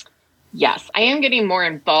 Yes, I am getting more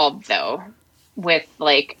involved though with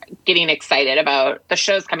getting excited about the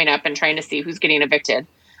shows coming up and trying to see who's getting evicted.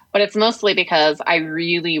 But it's mostly because I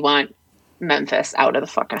really want Memphis out of the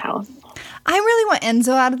fucking house. I really want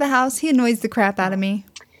Enzo out of the house. He annoys the crap out of me.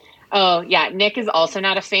 Oh, yeah. Nick is also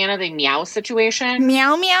not a fan of the meow situation.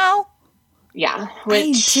 Meow meow? Yeah.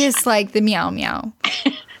 I dislike the meow meow.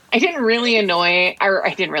 I didn't really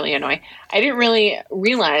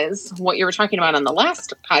realize what you were talking about on the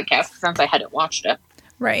last podcast since I hadn't watched it.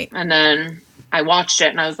 Right. And then I watched it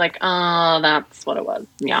and I was like, oh, that's what it was.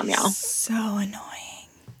 Meow meow. So annoying.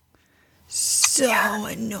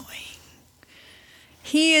 Annoying.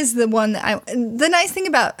 He is the one that the nice thing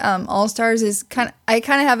about All Stars is I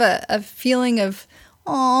kind of have a feeling of,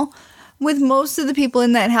 with most of the people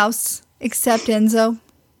in that house except Enzo.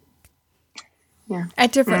 Yeah.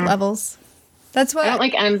 At different levels. That's why I don't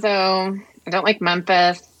like Enzo. I don't like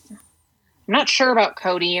Memphis. I'm not sure about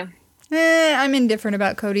Cody. I'm indifferent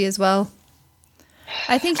about Cody as well.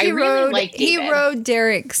 I think he rode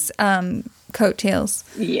Derek's coattails.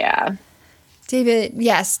 Yeah. David.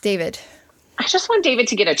 Yes, David. I just want David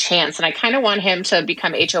to get a chance, and I kind of want him to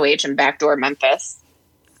become HOH and backdoor Memphis.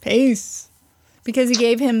 Peace. Because he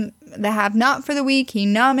gave him the have-not for the week. He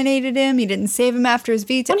nominated him. He didn't save him after his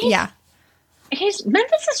veto.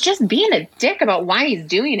 Memphis is just being a dick about why he's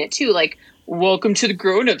doing it, too. Welcome to the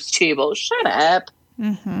grown-ups table. Shut up.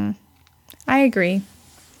 Mm-hmm. I agree.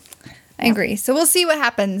 So we'll see what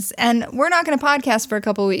happens. And we're not going to podcast for a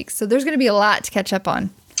couple of weeks, so there's going to be a lot to catch up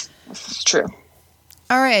on. This is true.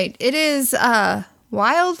 All right. It is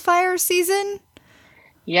wildfire season.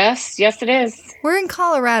 Yes, it is. We're in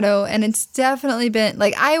Colorado, and it's definitely been,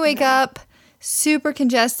 like, I wake up super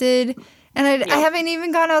congested, and I haven't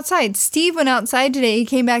even gone outside. Steve went outside today. He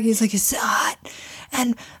came back. He's like, it's hot,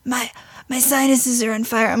 and my sinuses are on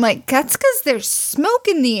fire. I'm like, that's because there's smoke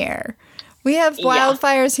in the air. We have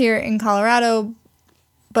wildfires here in Colorado,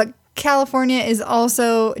 but California is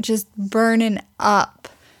also just burning up.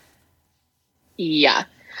 Yeah.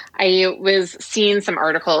 I was seeing some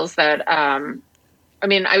articles that,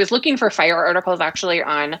 I was looking for fire articles actually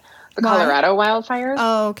on the Colorado wildfires.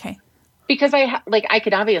 Oh, okay. Because I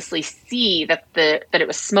could obviously see that it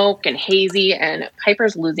was smoke and hazy, and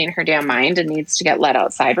Piper's losing her damn mind and needs to get let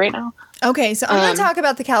outside right now. Okay, so I'm going to talk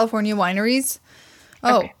about the California wineries.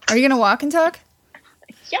 Oh, okay. Are you going to walk and talk?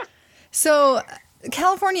 Yeah. So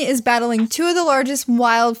California is battling two of the largest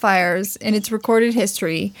wildfires in its recorded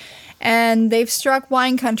history, and they've struck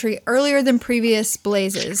wine country earlier than previous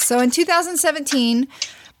blazes. So in 2017,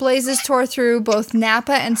 blazes tore through both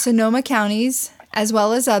Napa and Sonoma counties, as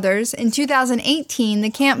well as others. In 2018, the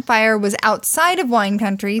Camp Fire was outside of wine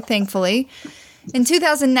country, thankfully. In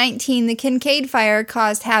 2019, the Kincaid Fire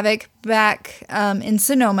caused havoc back in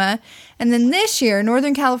Sonoma. And then this year,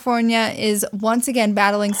 Northern California is once again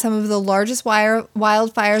battling some of the largest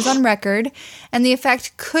wildfires on record, and the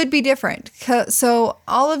effect could be different. So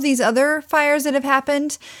all of these other fires that have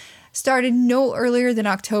happened started no earlier than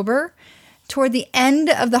October, toward the end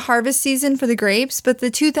of the harvest season for the grapes, but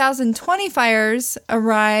the 2020 fires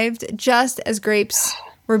arrived just as grapes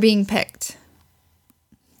were being picked.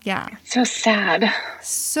 Yeah. So sad.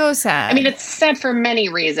 So sad. I mean, it's sad for many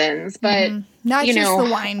reasons, but not just the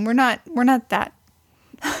wine. We're not that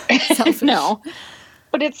selfish. No.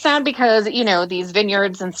 But it's sad because, these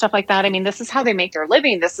vineyards and stuff like that, I mean, this is how they make their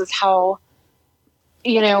living. This is how,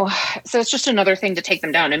 so it's just another thing to take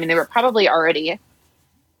them down. I mean, they were probably already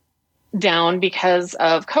down because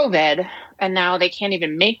of COVID, and now they can't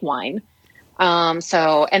even make wine. Because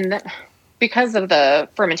of the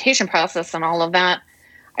fermentation process and all of that,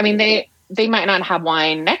 I mean, they might not have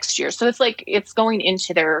wine next year. So it's like, it's going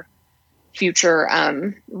into their future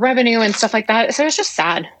revenue and stuff like that. So it's just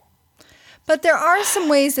sad. But there are some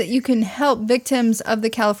ways that you can help victims of the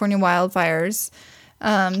California wildfires.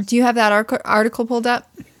 Do you have that article pulled up?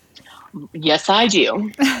 Yes, I do.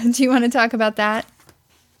 Do you want to talk about that?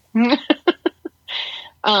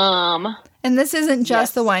 And this isn't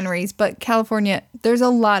just the wineries, but California, there's a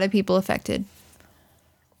lot of people affected.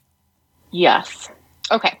 Yes.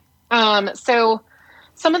 Okay. So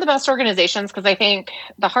some of the best organizations, because I think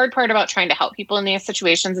the hard part about trying to help people in these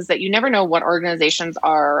situations is that you never know what organizations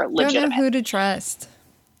are legitimate. Don't know who to trust.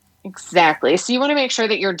 Exactly. So you want to make sure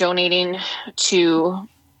that you're donating to,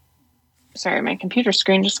 sorry, my computer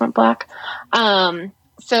screen just went black.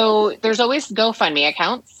 So there's always GoFundMe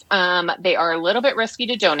accounts. They are a little bit risky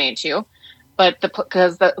to donate to, but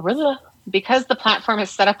because the platform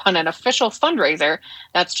is set up on an official fundraiser,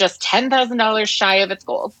 that's just $10,000 shy of its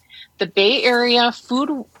goal. The Bay Area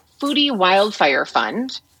Foodie Wildfire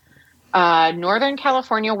Fund, Northern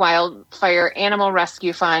California Wildfire Animal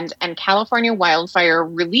Rescue Fund, and California Wildfire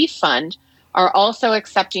Relief Fund are also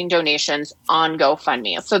accepting donations on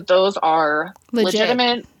GoFundMe. So those are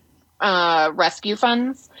legitimate rescue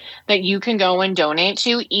funds that you can go and donate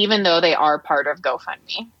to, even though they are part of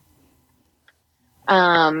GoFundMe.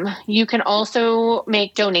 You can also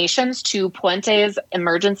make donations to Puente's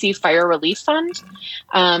Emergency Fire Relief Fund.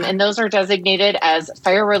 And those are designated as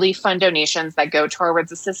fire relief fund donations that go towards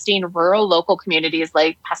assisting rural local communities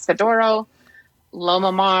like Pescadero,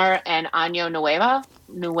 Loma Mar, and Año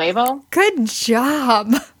Nuevo. Good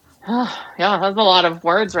job. Yeah, that's a lot of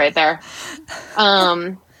words right there.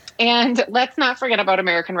 And let's not forget about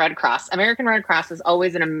American Red Cross. American Red Cross is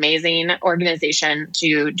always an amazing organization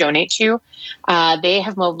to donate to. They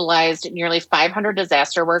have mobilized nearly 500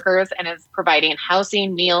 disaster workers and is providing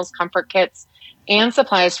housing, meals, comfort kits, and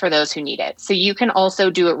supplies for those who need it. So you can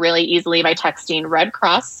also do it really easily by texting Red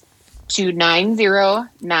Cross to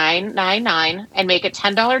 90999 and make a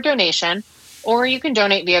 $10 donation. Or you can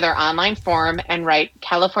donate via their online form and write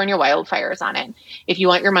California wildfires on it if you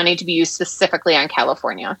want your money to be used specifically on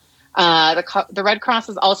California. The Red Cross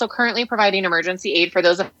is also currently providing emergency aid for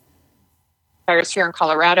those fires here in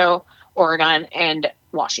Colorado, Oregon, and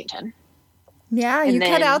Washington. Yeah, you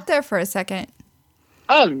cut out there for a second.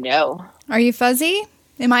 Oh, no. Are you fuzzy?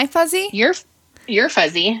 Am I fuzzy? You're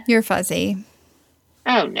fuzzy. You're fuzzy.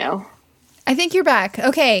 Oh, no. I think you're back.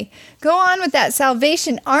 Okay, go on with that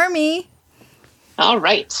Salvation Army. All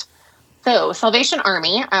right. So Salvation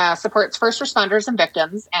Army supports first responders and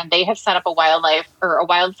victims, and they have set up a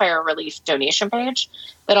wildfire relief donation page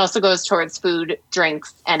that also goes towards food,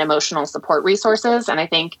 drinks, and emotional support resources. And I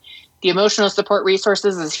think the emotional support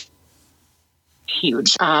resources is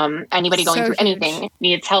huge. Anybody going through anything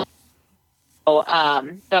needs help. So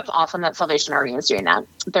that's awesome that Salvation Army is doing that.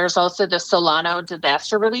 There's also the Solano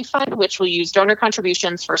Disaster Relief Fund, which will use donor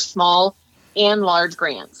contributions for small and large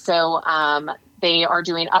grants. So they are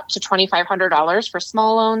doing up to $2,500 for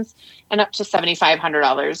small loans and up to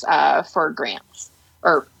 $7,500 for grants.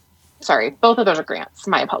 Both of those are grants.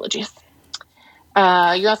 My apologies.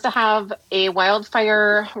 You also have a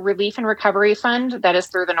wildfire relief and recovery fund that is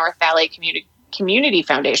through the North Valley Community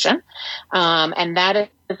Foundation. And that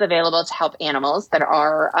is available to help animals that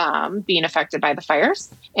are being affected by the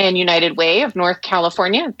fires. And United Way of North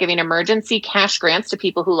California is giving emergency cash grants to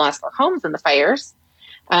people who lost their homes in the fires.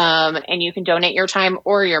 And you can donate your time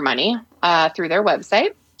or your money through their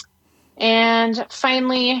website. And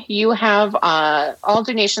finally, you have all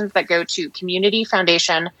donations that go to Community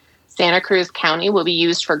Foundation Santa Cruz County will be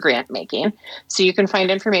used for grant making. So you can find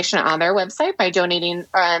information on their website by donating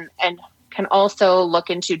and can also look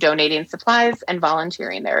into donating supplies and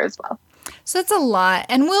volunteering there as well. So that's a lot.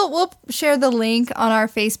 And we'll share the link on our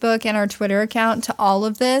Facebook and our Twitter account to all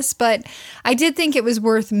of this. But I did think it was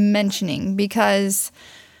worth mentioning because,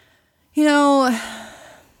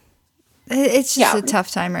 it's just a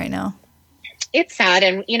tough time right now. It's sad.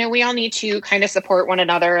 And, we all need to kind of support one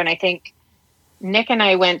another. And I think Nick and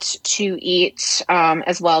I went to eat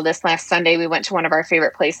as well this last Sunday. We went to one of our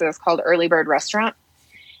favorite places called Early Bird Restaurant.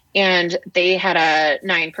 And they had a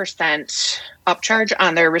 9% upcharge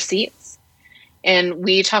on their receipts. And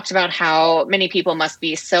we talked about how many people must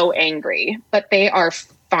be so angry, but they are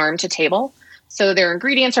farm to table. So their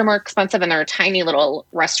ingredients are more expensive and they're a tiny little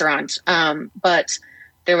restaurant. But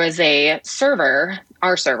there was a server,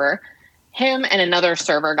 our server, him and another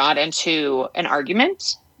server got into an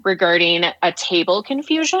argument regarding a table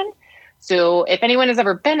confusion. So if anyone has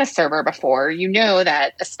ever been a server before, you know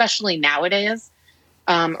that especially nowadays,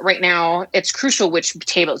 right now, it's crucial which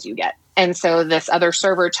tables you get. And so this other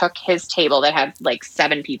server took his table that had like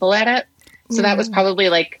 7 people at it. So that was probably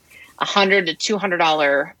like $100 to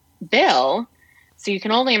 $200 bill. So you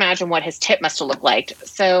can only imagine what his tip must have looked like.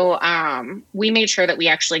 So we made sure that we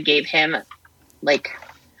actually gave him like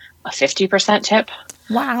a 50% tip.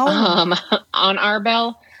 Wow. On our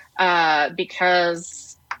bill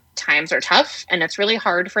because times are tough and it's really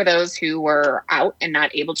hard for those who were out and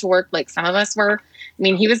not able to work like some of us were. I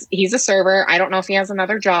mean, he's a server. I don't know if he has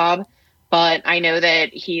another job, but I know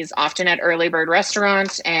that he's often at Early Bird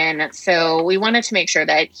Restaurant. And so we wanted to make sure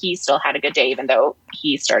that he still had a good day, even though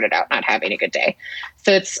he started out not having a good day.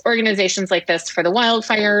 So it's organizations like this for the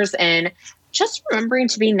wildfires and just remembering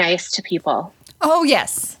to be nice to people. Oh,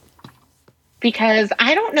 yes. Because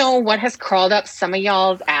I don't know what has crawled up some of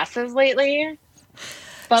y'all's asses lately,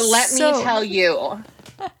 but let me tell you,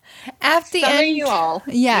 at the some end, of you all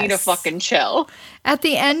need to fucking chill. At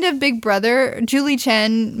the end of Big Brother, Julie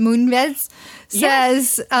Chen Moonves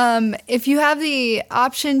says, if you have the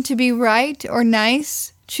option to be right or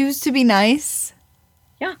nice, choose to be nice.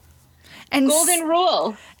 Yeah. And golden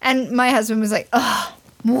rule. And my husband was like, oh,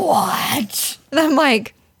 what? And I'm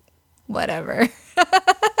like, whatever.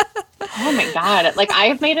 Oh my God. Like,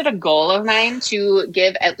 I've made it a goal of mine to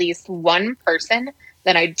give at least one person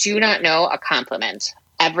that I do not know a compliment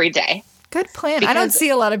every day. Good plan. I don't see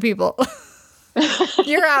a lot of people.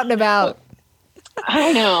 You're out and about.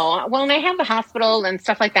 I know. Well, and I have the hospital and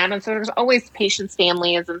stuff like that. And so there's always patients'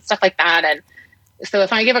 families and stuff like that. And so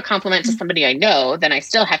if I give a compliment to somebody I know, then I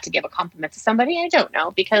still have to give a compliment to somebody I don't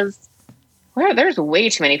know because there's way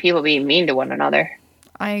too many people being mean to one another.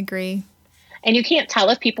 I agree. And you can't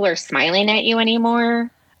tell if people are smiling at you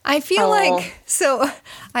anymore. I feel like, so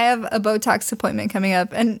I have a Botox appointment coming up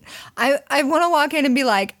and I want to walk in and be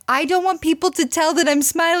like, I don't want people to tell that I'm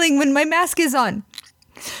smiling when my mask is on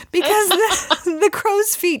because the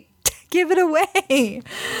crow's feet give it away.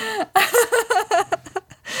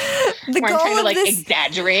 I'm trying to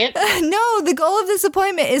exaggerate. No, the goal of this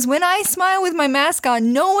appointment is when I smile with my mask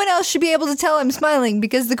on, no one else should be able to tell I'm smiling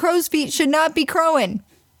because the crow's feet should not be crowing.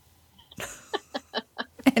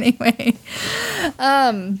 Anyway,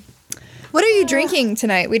 what are you drinking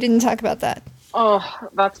tonight? We didn't talk about that. Oh,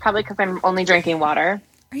 that's probably because I'm only drinking water.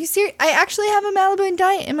 Are you serious? I actually have a Malibu and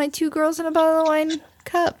Diet and my 2 girls and a bottle of wine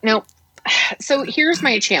cup. No. So here's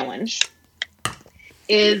my challenge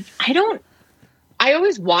is I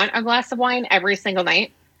always want a glass of wine every single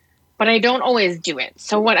night, but I don't always do it.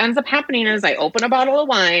 So what ends up happening is I open a bottle of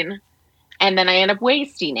wine And then I end up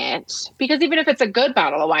wasting it because even if it's a good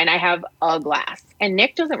bottle of wine, I have a glass. And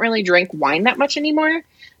Nick doesn't really drink wine that much anymore,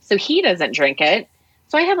 so he doesn't drink it.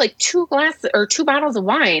 So I have like 2 bottles of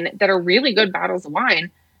wine that are really good bottles of wine,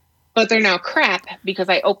 but they're now crap because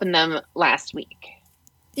I opened them last week.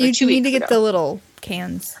 You need to get the little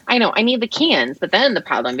cans. I know, I need the cans, but then the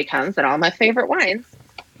problem becomes that all my favorite wines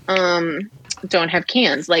don't have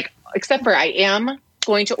cans. Like, except for I am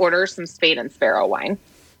going to order some Spade and Sparrow wine.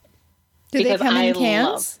 Do they come in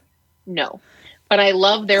cans? No. But I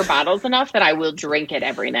love their bottles enough that I will drink it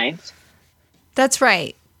every night. That's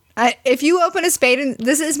right. If you open a Spade and...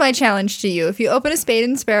 This is my challenge to you. If you open a Spade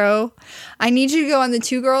and Sparrow, I need you to go on the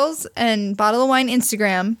Two Girls and Bottle of Wine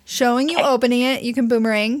Instagram, showing you opening it. You can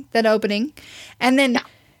boomerang that opening. And then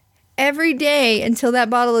every day until that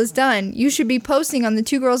bottle is done, you should be posting on the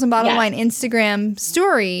Two Girls and Bottle of Wine Instagram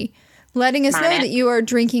story, letting us know that you are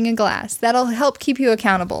drinking a glass. That'll help keep you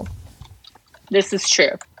accountable. This is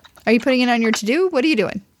true. Are you putting it on your to-do? What are you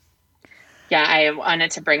doing? Yeah, I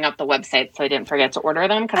wanted to bring up the website so I didn't forget to order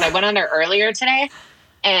them because I went on there earlier today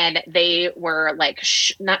and they were like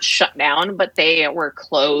not shut down, but they were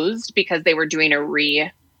closed because they were doing a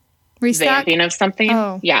revamping of something.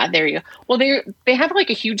 Oh. Yeah, there you go. Well, they have like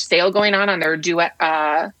a huge sale going on their duet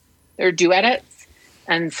edits,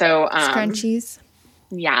 and so scrunchies.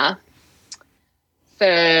 Yeah,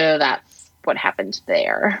 so that's what happened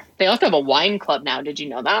there. They also have a wine club now. Did you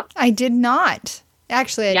know that? I did not.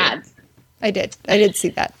 Actually, I did. I did see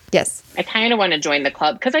that. Yes. I kind of want to join the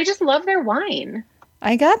club because I just love their wine.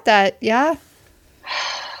 I got that. Yeah.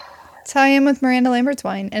 That's how I am with Miranda Lambert's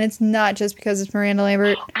wine. And it's not just because it's Miranda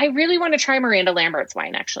Lambert. I really want to try Miranda Lambert's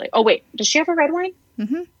wine, actually. Oh, wait. Does she have a red wine?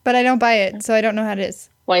 Mm-hmm. But I don't buy it, so I don't know how it is.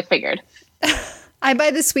 Well, I figured. I buy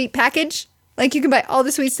the sweet package. Like, you can buy all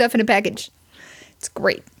the sweet stuff in a package. It's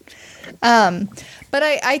great. But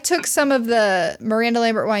I took some of the Miranda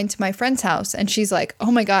Lambert wine to my friend's house, and she's like,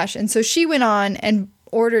 oh my gosh. And so she went on and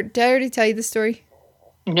ordered. Did I already tell you the story?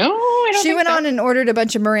 No, I don't She went on and ordered a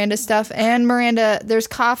bunch of Miranda stuff, and there's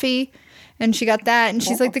coffee, and she got that, and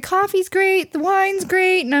she's like, the coffee's great, the wine's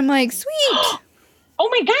great, and I'm like, sweet. Oh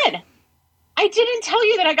my God. I didn't tell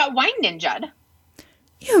you that I got Wine Ninja'd.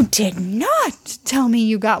 You did not tell me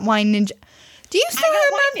you got Wine Ninja. Do you still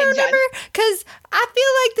have my phone number? Because I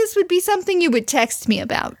feel like this would be something you would text me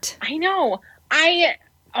about. I know.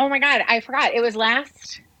 Oh my God, I forgot. It was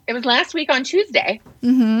last week on Tuesday.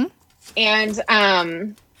 Mm-hmm. And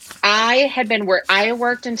I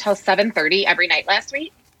worked until 7:30 every night last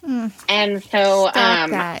week. And so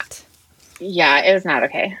that. Yeah, it was not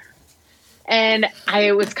okay. And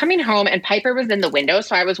I was coming home and Piper was in the window,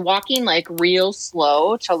 so I was walking like real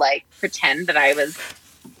slow to like pretend that I was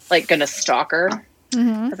like gonna stalk her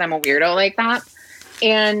because I'm a weirdo like that.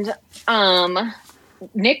 And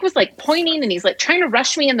Nick was like pointing and he's like trying to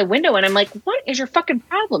rush me in the window, and I'm like, what is your fucking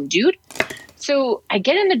problem, dude? So I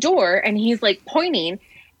get in the door and he's like pointing,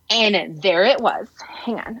 and there it was.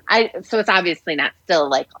 Hang on. So it's obviously not still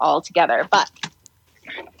like all together, but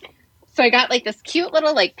so I got like this cute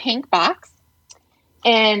little like pink box,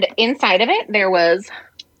 and inside of it there was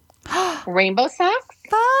rainbow socks.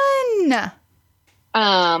 Fun.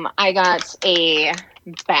 I got a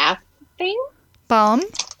bath thing. Bomb.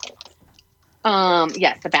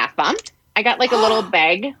 Yes, a bath bomb. I got like a little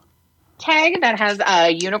bag tag that has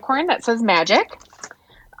a unicorn that says magic.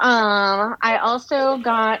 I also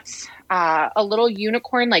got a little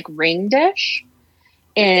unicorn like ring dish,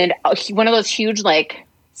 and one of those huge like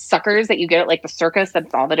suckers that you get at like the circus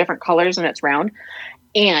that's all the different colors and it's round.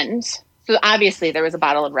 And so obviously there was a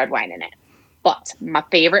bottle of red wine in it. But my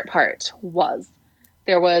favorite part was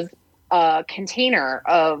there was a container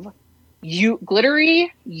of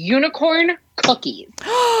glittery unicorn cookies.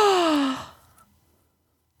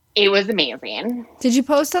 It was amazing. Did you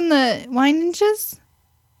post on the Wine Ninjas?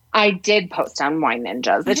 I did post on Wine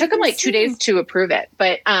Ninjas. It took them like 2 days to approve it.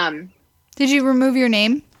 But did you remove your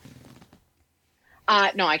name?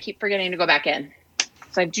 No, I keep forgetting to go back in.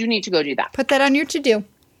 So I do need to go do that. Put that on your to-do.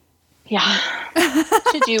 Yeah.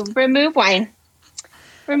 To-do. Remove wine.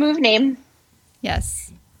 Remove name.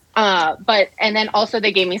 Yes. And then also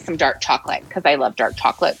they gave me some dark chocolate because I love dark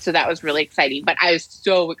chocolate. So that was really exciting. But I was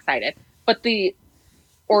so excited. But the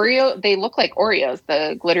Oreo, they look like Oreos,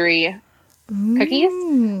 the glittery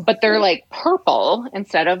cookies, but they're like purple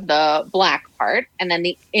instead of the black part. And then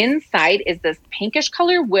the inside is this pinkish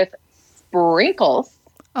color with sprinkles.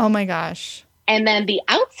 Oh my gosh. And then the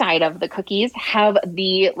outside of the cookies have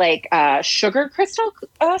the like sugar crystal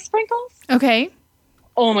sprinkles. Okay.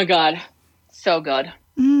 Oh my God. So good.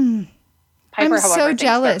 Piper, I'm so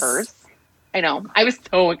jealous. I know. I was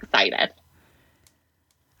so excited.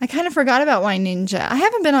 I kind of forgot about Wine Ninja. I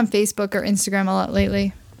haven't been on Facebook or Instagram a lot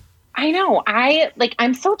lately. I know.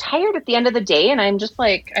 I'm so tired at the end of the day, and I'm just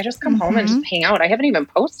like, I just come home and just hang out. I haven't even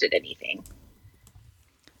posted anything.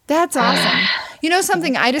 That's awesome. You know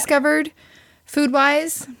something I discovered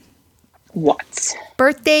food-wise? What?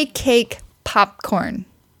 Birthday cake popcorn.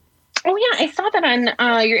 Oh, yeah. I saw that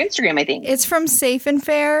on your Instagram, I think. It's from Safe and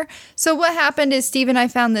Fair. So what happened is Steve and I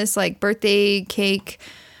found this like birthday cake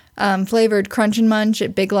flavored Crunch and Munch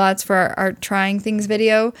at Big Lots for our trying things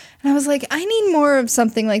video. And I was like, I need more of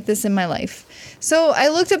something like this in my life. So I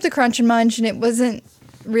looked up the Crunch and Munch, and it wasn't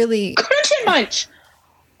really... Crunch and Munch!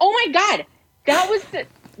 Oh, my God. That was the...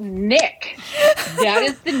 Nick. That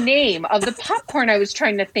is the name of the popcorn I was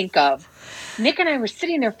trying to think of. Nick and I were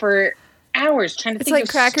sitting there for hours trying to think like of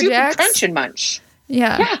Cracker stupid Jacks? Crunch and Munch.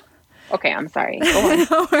 Yeah. Okay, I'm sorry. Go on.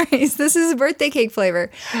 No worries. This is a birthday cake flavor.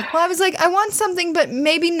 Well, I was like, I want something, but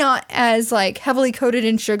maybe not as like heavily coated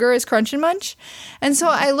in sugar as Crunch and Munch. And so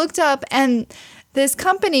I looked up, and this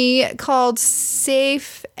company called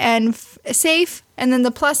Safe and then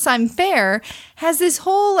the plus sign Fair has this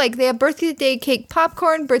whole, like, they have birthday cake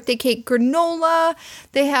popcorn, birthday cake granola.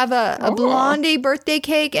 They have a Blondie birthday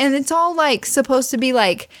cake, and it's all like supposed to be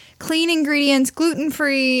like clean ingredients,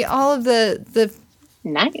 gluten-free, all of the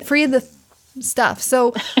nice. Free of the stuff.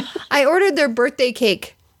 So I ordered their birthday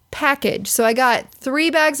cake package. So I got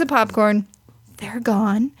 3 bags of popcorn. They're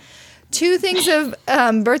gone. 2 things of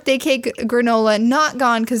birthday cake granola, not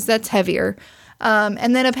gone because that's heavier.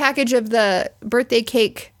 And then a package of the birthday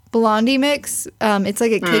cake Blondie mix. It's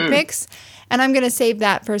like a cake mix. And I'm going to save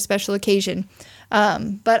that for a special occasion.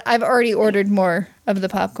 But I've already ordered more of the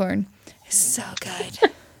popcorn. It's so good.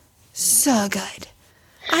 So good.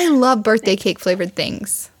 I love birthday cake flavored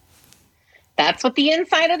things. That's what the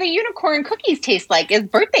inside of the unicorn cookies taste like, is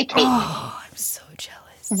birthday cake. Oh, I'm so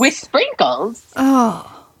jealous. With sprinkles.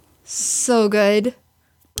 Oh, so good.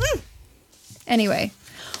 Anyway,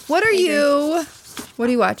 what are you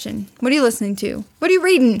watching? What are you listening to? What are you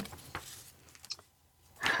reading?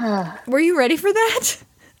 Were you ready for that?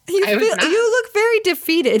 You look very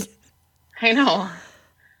defeated. I know.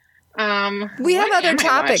 We have other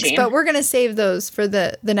topics, but we're going to save those for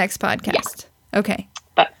the next podcast. Yeah. Okay.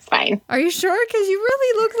 That's fine. Are you sure? Because you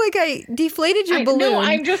really look like I deflated your balloon. No,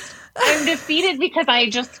 I'm defeated because I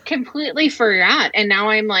just completely forgot. And now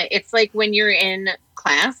I'm like, it's like when you're in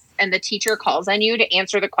class and the teacher calls on you to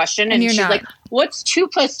answer the question, and she's like, what's 2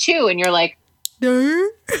 + 2? And you're like, 9.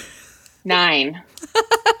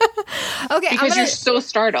 Okay. Because you're so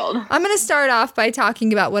startled. I'm going to start off by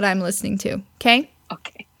talking about what I'm listening to. Okay?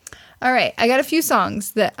 Okay. All right. I got a few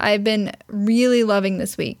songs that I've been really loving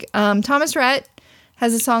this week. Thomas Rhett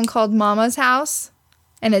has a song called Mama's House,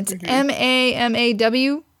 and it's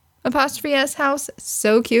MAMAW' house.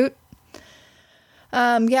 So cute.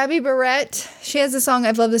 Gabby Barrett, she has a song.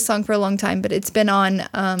 I've loved this song for a long time, but it's been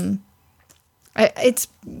on, it's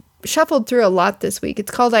shuffled through a lot this week. It's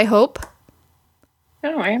called I Hope.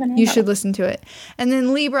 Oh, I haven't heard You should listen to it. And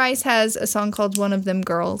then Lee Brice has a song called One of Them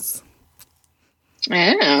Girls.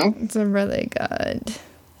 Oh. It's really good.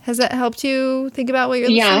 Has that helped you think about what you're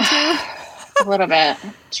listening to? A little bit.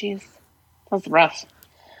 Jeez. That was rough.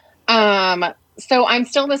 So I'm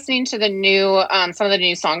still listening to the new, some of the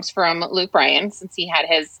new songs from Luke Bryan since he had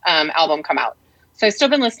his album come out. So I've still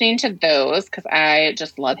been listening to those because I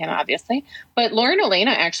just love him, obviously. But Lauren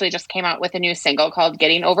Elena actually just came out with a new single called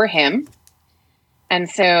Getting Over Him. And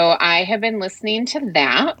so I have been listening to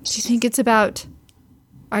that. Do you think it's about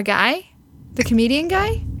our guy? The comedian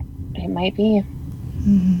guy? It might be.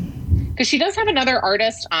 Because she does have another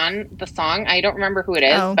artist on the song. I don't remember who it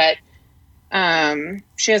is, but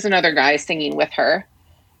she has another guy singing with her.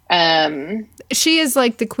 She is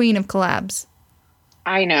like the queen of collabs.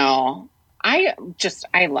 I know. I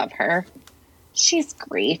love her. She's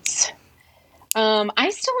great. I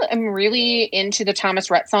still am really into the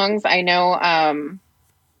Thomas Rhett songs. I know,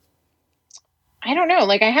 I don't know.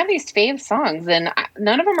 Like, I have these fave songs, and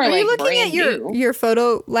none of them are like looking brand at new. your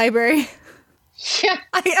photo library? Yeah.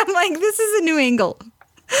 I'm like, this is a new angle.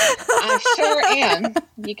 I sure am.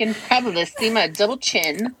 You can probably see my double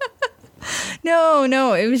chin. No,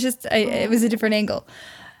 it was just, it was a different angle.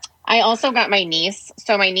 I also got my niece.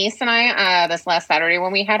 So my niece and I, this last Saturday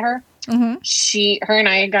when we had her, her and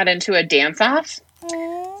I got into a dance-off.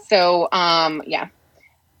 So, yeah,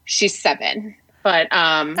 she's 7. But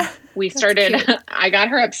we started, I got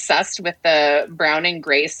her obsessed with the Brown and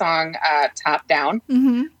Gray song, Top Down,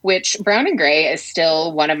 which Brown and Gray is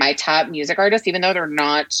still one of my top music artists, even though they're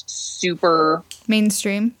not super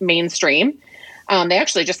mainstream. They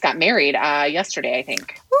actually just got married yesterday, I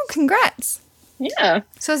think. Oh, congrats. Yeah.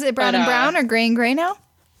 So is it Brown and Brown or Gray and Gray now?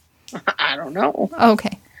 I don't know.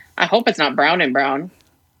 Okay. I hope it's not Brown and Brown.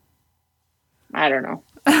 I don't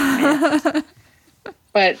know.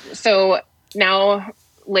 But so now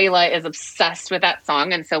Layla is obsessed with that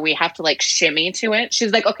song, and so we have to like shimmy to it.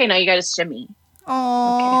 She's like, okay, now you got to shimmy.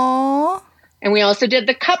 Aww. Okay. And we also did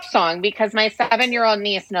the cup song because my 7-year-old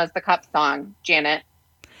niece knows the cup song, Janet.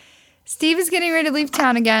 Steve is getting ready to leave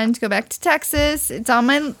town again to go back to Texas. It's on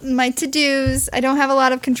my to-dos. I don't have a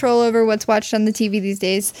lot of control over what's watched on the TV these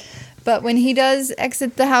days. But when he does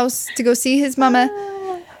exit the house to go see his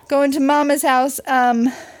mama, go into mama's house,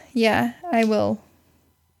 yeah, I will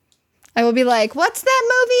be like, what's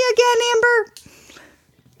that movie again, Amber?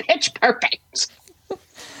 Pitch Perfect.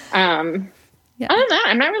 Yeah. Other than that,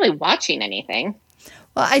 I'm not really watching anything.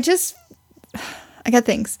 Well, I got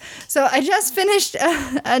things. So I just finished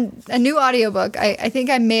a new audiobook. I think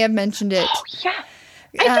I may have mentioned it. Oh, yeah.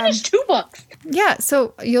 I finished 2 books. Yeah,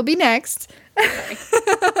 so you'll be next.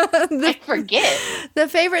 I forget. The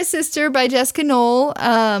Favorite Sister by Jessica Knoll.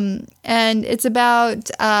 And it's about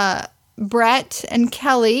Brett and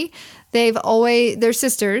Kelly. They're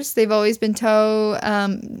sisters. They've always been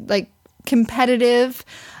competitive.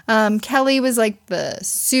 Kelly was like the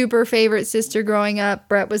super favorite sister growing up.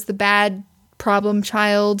 Brett was the bad problem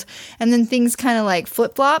child. And then things kind of like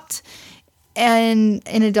flip-flopped and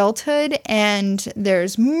in adulthood. And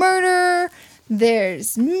there's murder,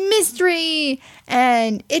 there's mystery,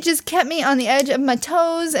 and it just kept me on the edge of my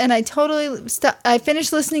toes. And I totally I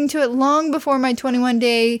finished listening to it long before my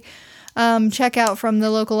 21-day checkout from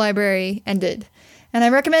the local library ended. And I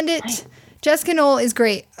recommend it. Jessica Knoll is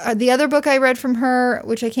great. The other book I read from her,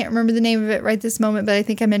 which I can't remember the name of it right this moment, but I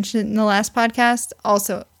think I mentioned it in the last podcast,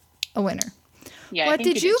 also a winner. Yeah, what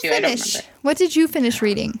did you finish? What did you finish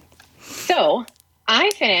reading? So I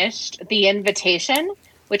finished The Invitation,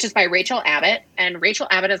 which is by Rachel Abbott. And Rachel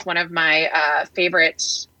Abbott is one of my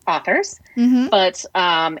favorite authors. Mm-hmm. But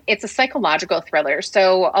it's a psychological thriller.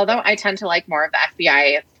 So although I tend to like more of the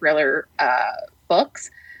FBI thriller books,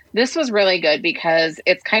 this was really good because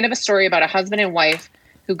it's kind of a story about a husband and wife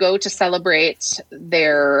who go to celebrate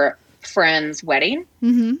their friend's wedding.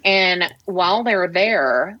 Mm-hmm. And while they're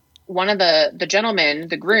there, one of the gentlemen,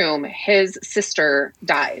 the groom, his sister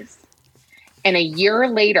dies. And a year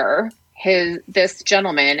later, this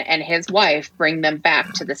gentleman and his wife bring them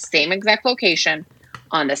back to the same exact location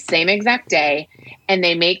on the same exact day, and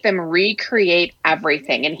they make them recreate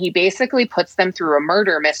everything. And he basically puts them through a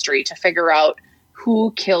murder mystery to figure out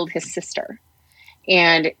who killed his sister.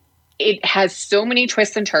 And it has so many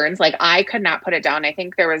twists and turns. Like, I could not put it down. I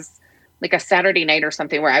think there was like a Saturday night or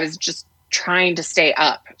something where I was just trying to stay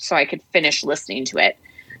up so I could finish listening to it.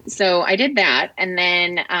 So I did that. And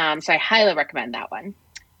then, so I highly recommend that one.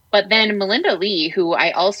 But then Melinda Lee, who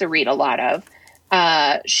I also read a lot of,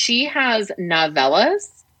 she has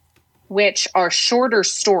novellas, which are shorter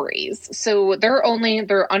stories. So they're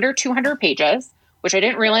under 200 pages, which I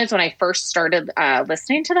didn't realize when I first started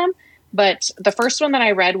listening to them. But the first one that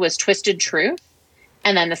I read was Twisted Truth.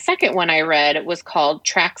 And then the second one I read was called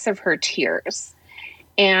Tracks of Her Tears.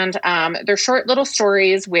 And they're short little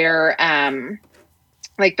stories where,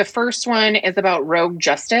 like, the first one is about rogue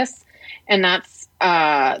justice. And that's,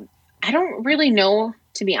 I don't really know,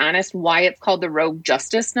 to be honest, why it's called the Rogue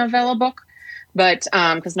Justice novella book. But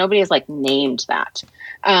because nobody has, like, named that.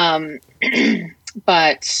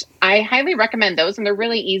 But I highly recommend those, and they're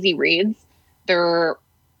really easy reads. They're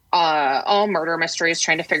all murder mysteries,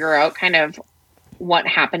 trying to figure out kind of what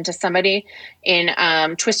happened to somebody. In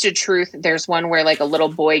Twisted Truth, there's one where like a little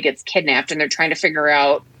boy gets kidnapped, and they're trying to figure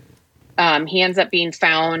out. He ends up being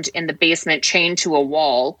found in the basement, chained to a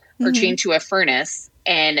wall or chained to a furnace,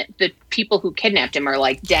 and the people who kidnapped him are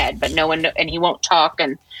like dead, but no one, and he won't talk,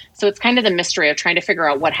 and so it's kind of the mystery of trying to figure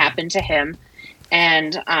out what happened to him.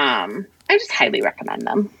 And I just highly recommend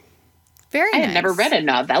them. Very nice. I had never read a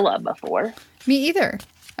novella before. Me either.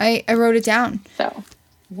 I wrote it down. So,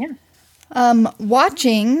 yeah.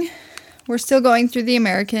 Watching, we're still going through The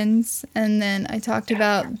Americans, and then I talked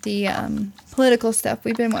about the political stuff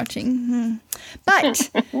we've been watching. But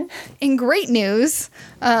in great news,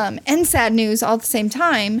 and sad news all at the same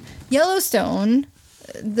time, Yellowstone,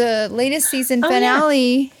 the latest season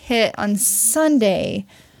finale hit on Sunday.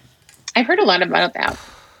 I've heard a lot about that.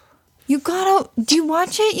 Do you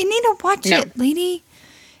watch it? You need to watch it, lady.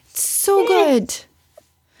 It's so good.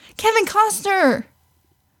 Kevin Costner.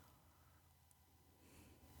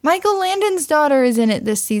 Michael Landon's daughter is in it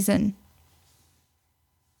this season.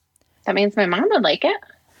 That means my mom would like it.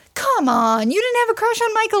 Come on. You didn't have a crush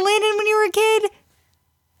on Michael Landon when you were a kid?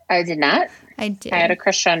 I did not. I did. I had a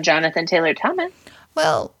crush on Jonathan Taylor Thomas.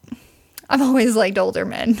 Well, I've always liked older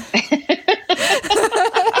men.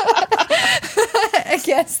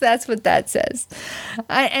 Yes, that's what that says.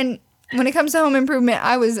 And when it comes to Home Improvement,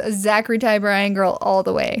 I was a Zachary Ty Bryan girl all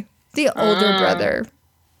the way. The older brother.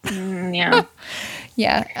 Yeah.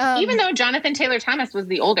 Yeah. Even though Jonathan Taylor Thomas was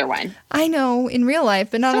the older one. I know, in real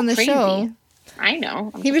life, but not on the show. I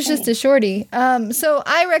know. He was just a shorty. So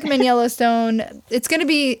I recommend Yellowstone. It's going to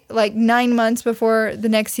be like 9 months before the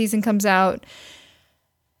next season comes out.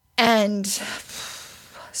 And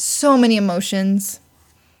so many emotions.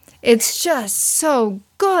 It's just so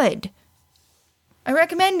good. I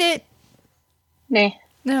recommend it. Nah.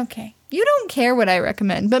 Okay. You don't care what I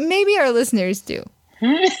recommend, but maybe our listeners do.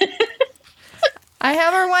 I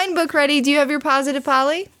have our wine book ready. Do you have your Positive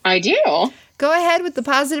Polly? I do. Go ahead with the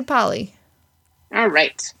Positive Polly. All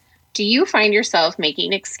right. Do you find yourself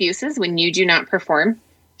making excuses when you do not perform?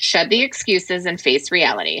 Shed the excuses and face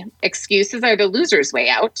reality. Excuses are the loser's way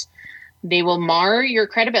out. They will mar your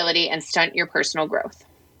credibility and stunt your personal growth.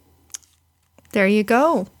 There you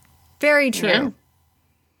go. Very true. Yeah.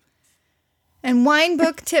 And wine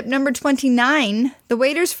book tip number 29. The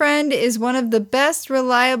waiter's friend is one of the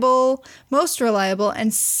most reliable,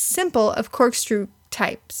 and simple of corkscrew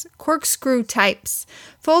types.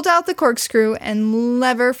 Fold out the corkscrew and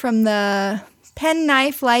lever from the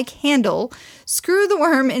penknife-like handle. Screw the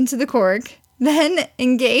worm into the cork. Then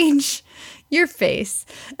engage your face.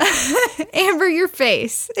 Amber, your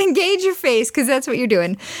face. Engage your face, because that's what you're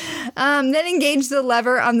doing. Then engage the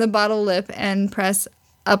lever on the bottle lip and press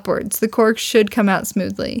upwards. The cork should come out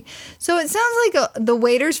smoothly. So it sounds like the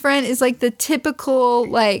waiter's friend is like the typical,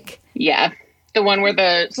 like... Yeah. The one where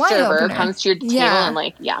the server comes to your table and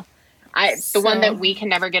the one that we can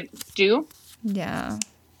never do. Yeah.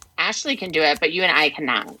 Ashley can do it, but you and I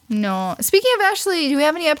cannot. No. Speaking of Ashley, do we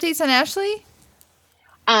have any updates on Ashley?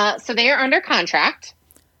 So they are under contract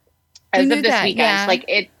as of this weekend.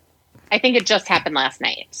 Yeah. I think it just happened last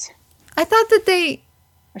night. I thought that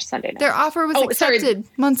or Sunday night. Their offer was accepted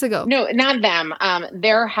months ago. No, not them.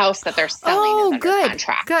 Their house that they're selling is under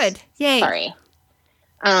contract. Good. Yay. Sorry.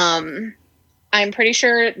 I'm pretty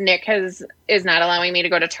sure Nick is not allowing me to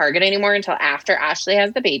go to Target anymore until after Ashley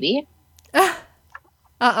has the baby.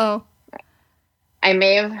 Uh-oh. I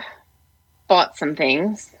may have bought some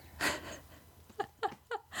things.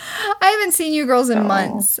 I haven't seen you girls in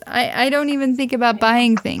months. I don't even think about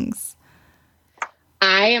buying things.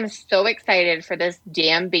 I am so excited for this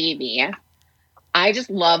damn baby. I just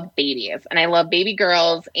love babies, and I love baby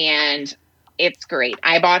girls, and it's great.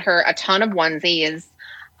 I bought her a ton of onesies.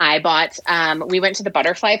 I bought, we went to the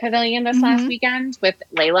Butterfly Pavilion this last weekend with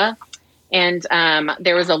Layla, and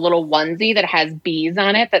there was a little onesie that has bees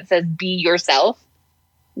on it that says, "Be yourself."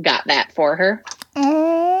 Got that for her.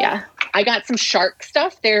 Yeah. I got some shark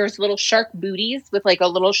stuff. There's little shark booties with like a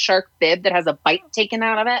little shark bib that has a bite taken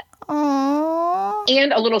out of it. Aww.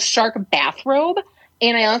 And a little shark bathrobe.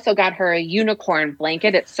 And I also got her a unicorn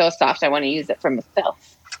blanket. It's so soft I want to use it for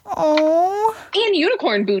myself. Aww. And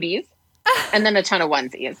unicorn booties. And then a ton of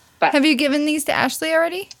onesies. But have you given these to Ashley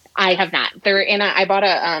already? I have not. They're in I bought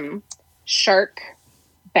a shark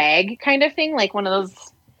bag kind of thing. Like one of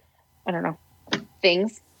those, I don't know,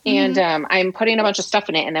 things. And I'm putting a bunch of stuff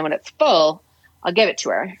in it, and then when it's full, I'll give it to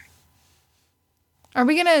her. Are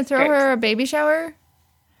we going to throw her a baby shower?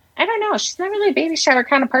 I don't know. She's not really a baby shower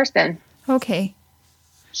kind of person. Okay.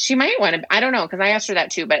 She might want to. I don't know, because I asked her that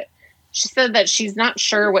too, but she said that she's not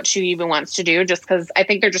sure what she even wants to do, just because I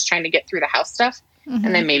think they're just trying to get through the house stuff,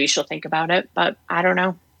 and then maybe she'll think about it, but I don't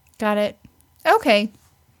know. Got it. Okay.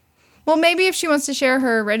 Well, maybe if she wants to share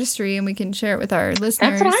her registry, and we can share it with our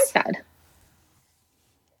listeners. That's what I said.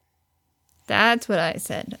 That's what I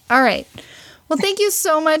said. All right. Well, thank you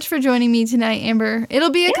so much for joining me tonight, Amber. It'll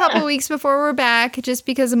be a couple weeks before we're back, just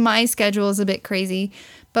because of my schedule is a bit crazy.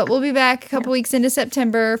 But we'll be back a couple weeks into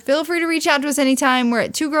September. Feel free to reach out to us anytime. We're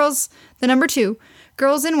at 2 Girls, the number 2,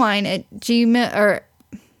 Girls in Wine at Gmail, or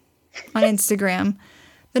on Instagram.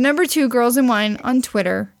 The number 2, Girls in Wine on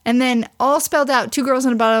Twitter. And then all spelled out, 2 Girls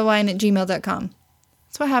and a Bottle of Wine at gmail.com.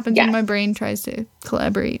 That's what happens when my brain tries to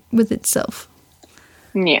collaborate with itself.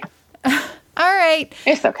 Yeah. All right.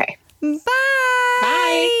 It's okay. Bye.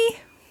 Bye.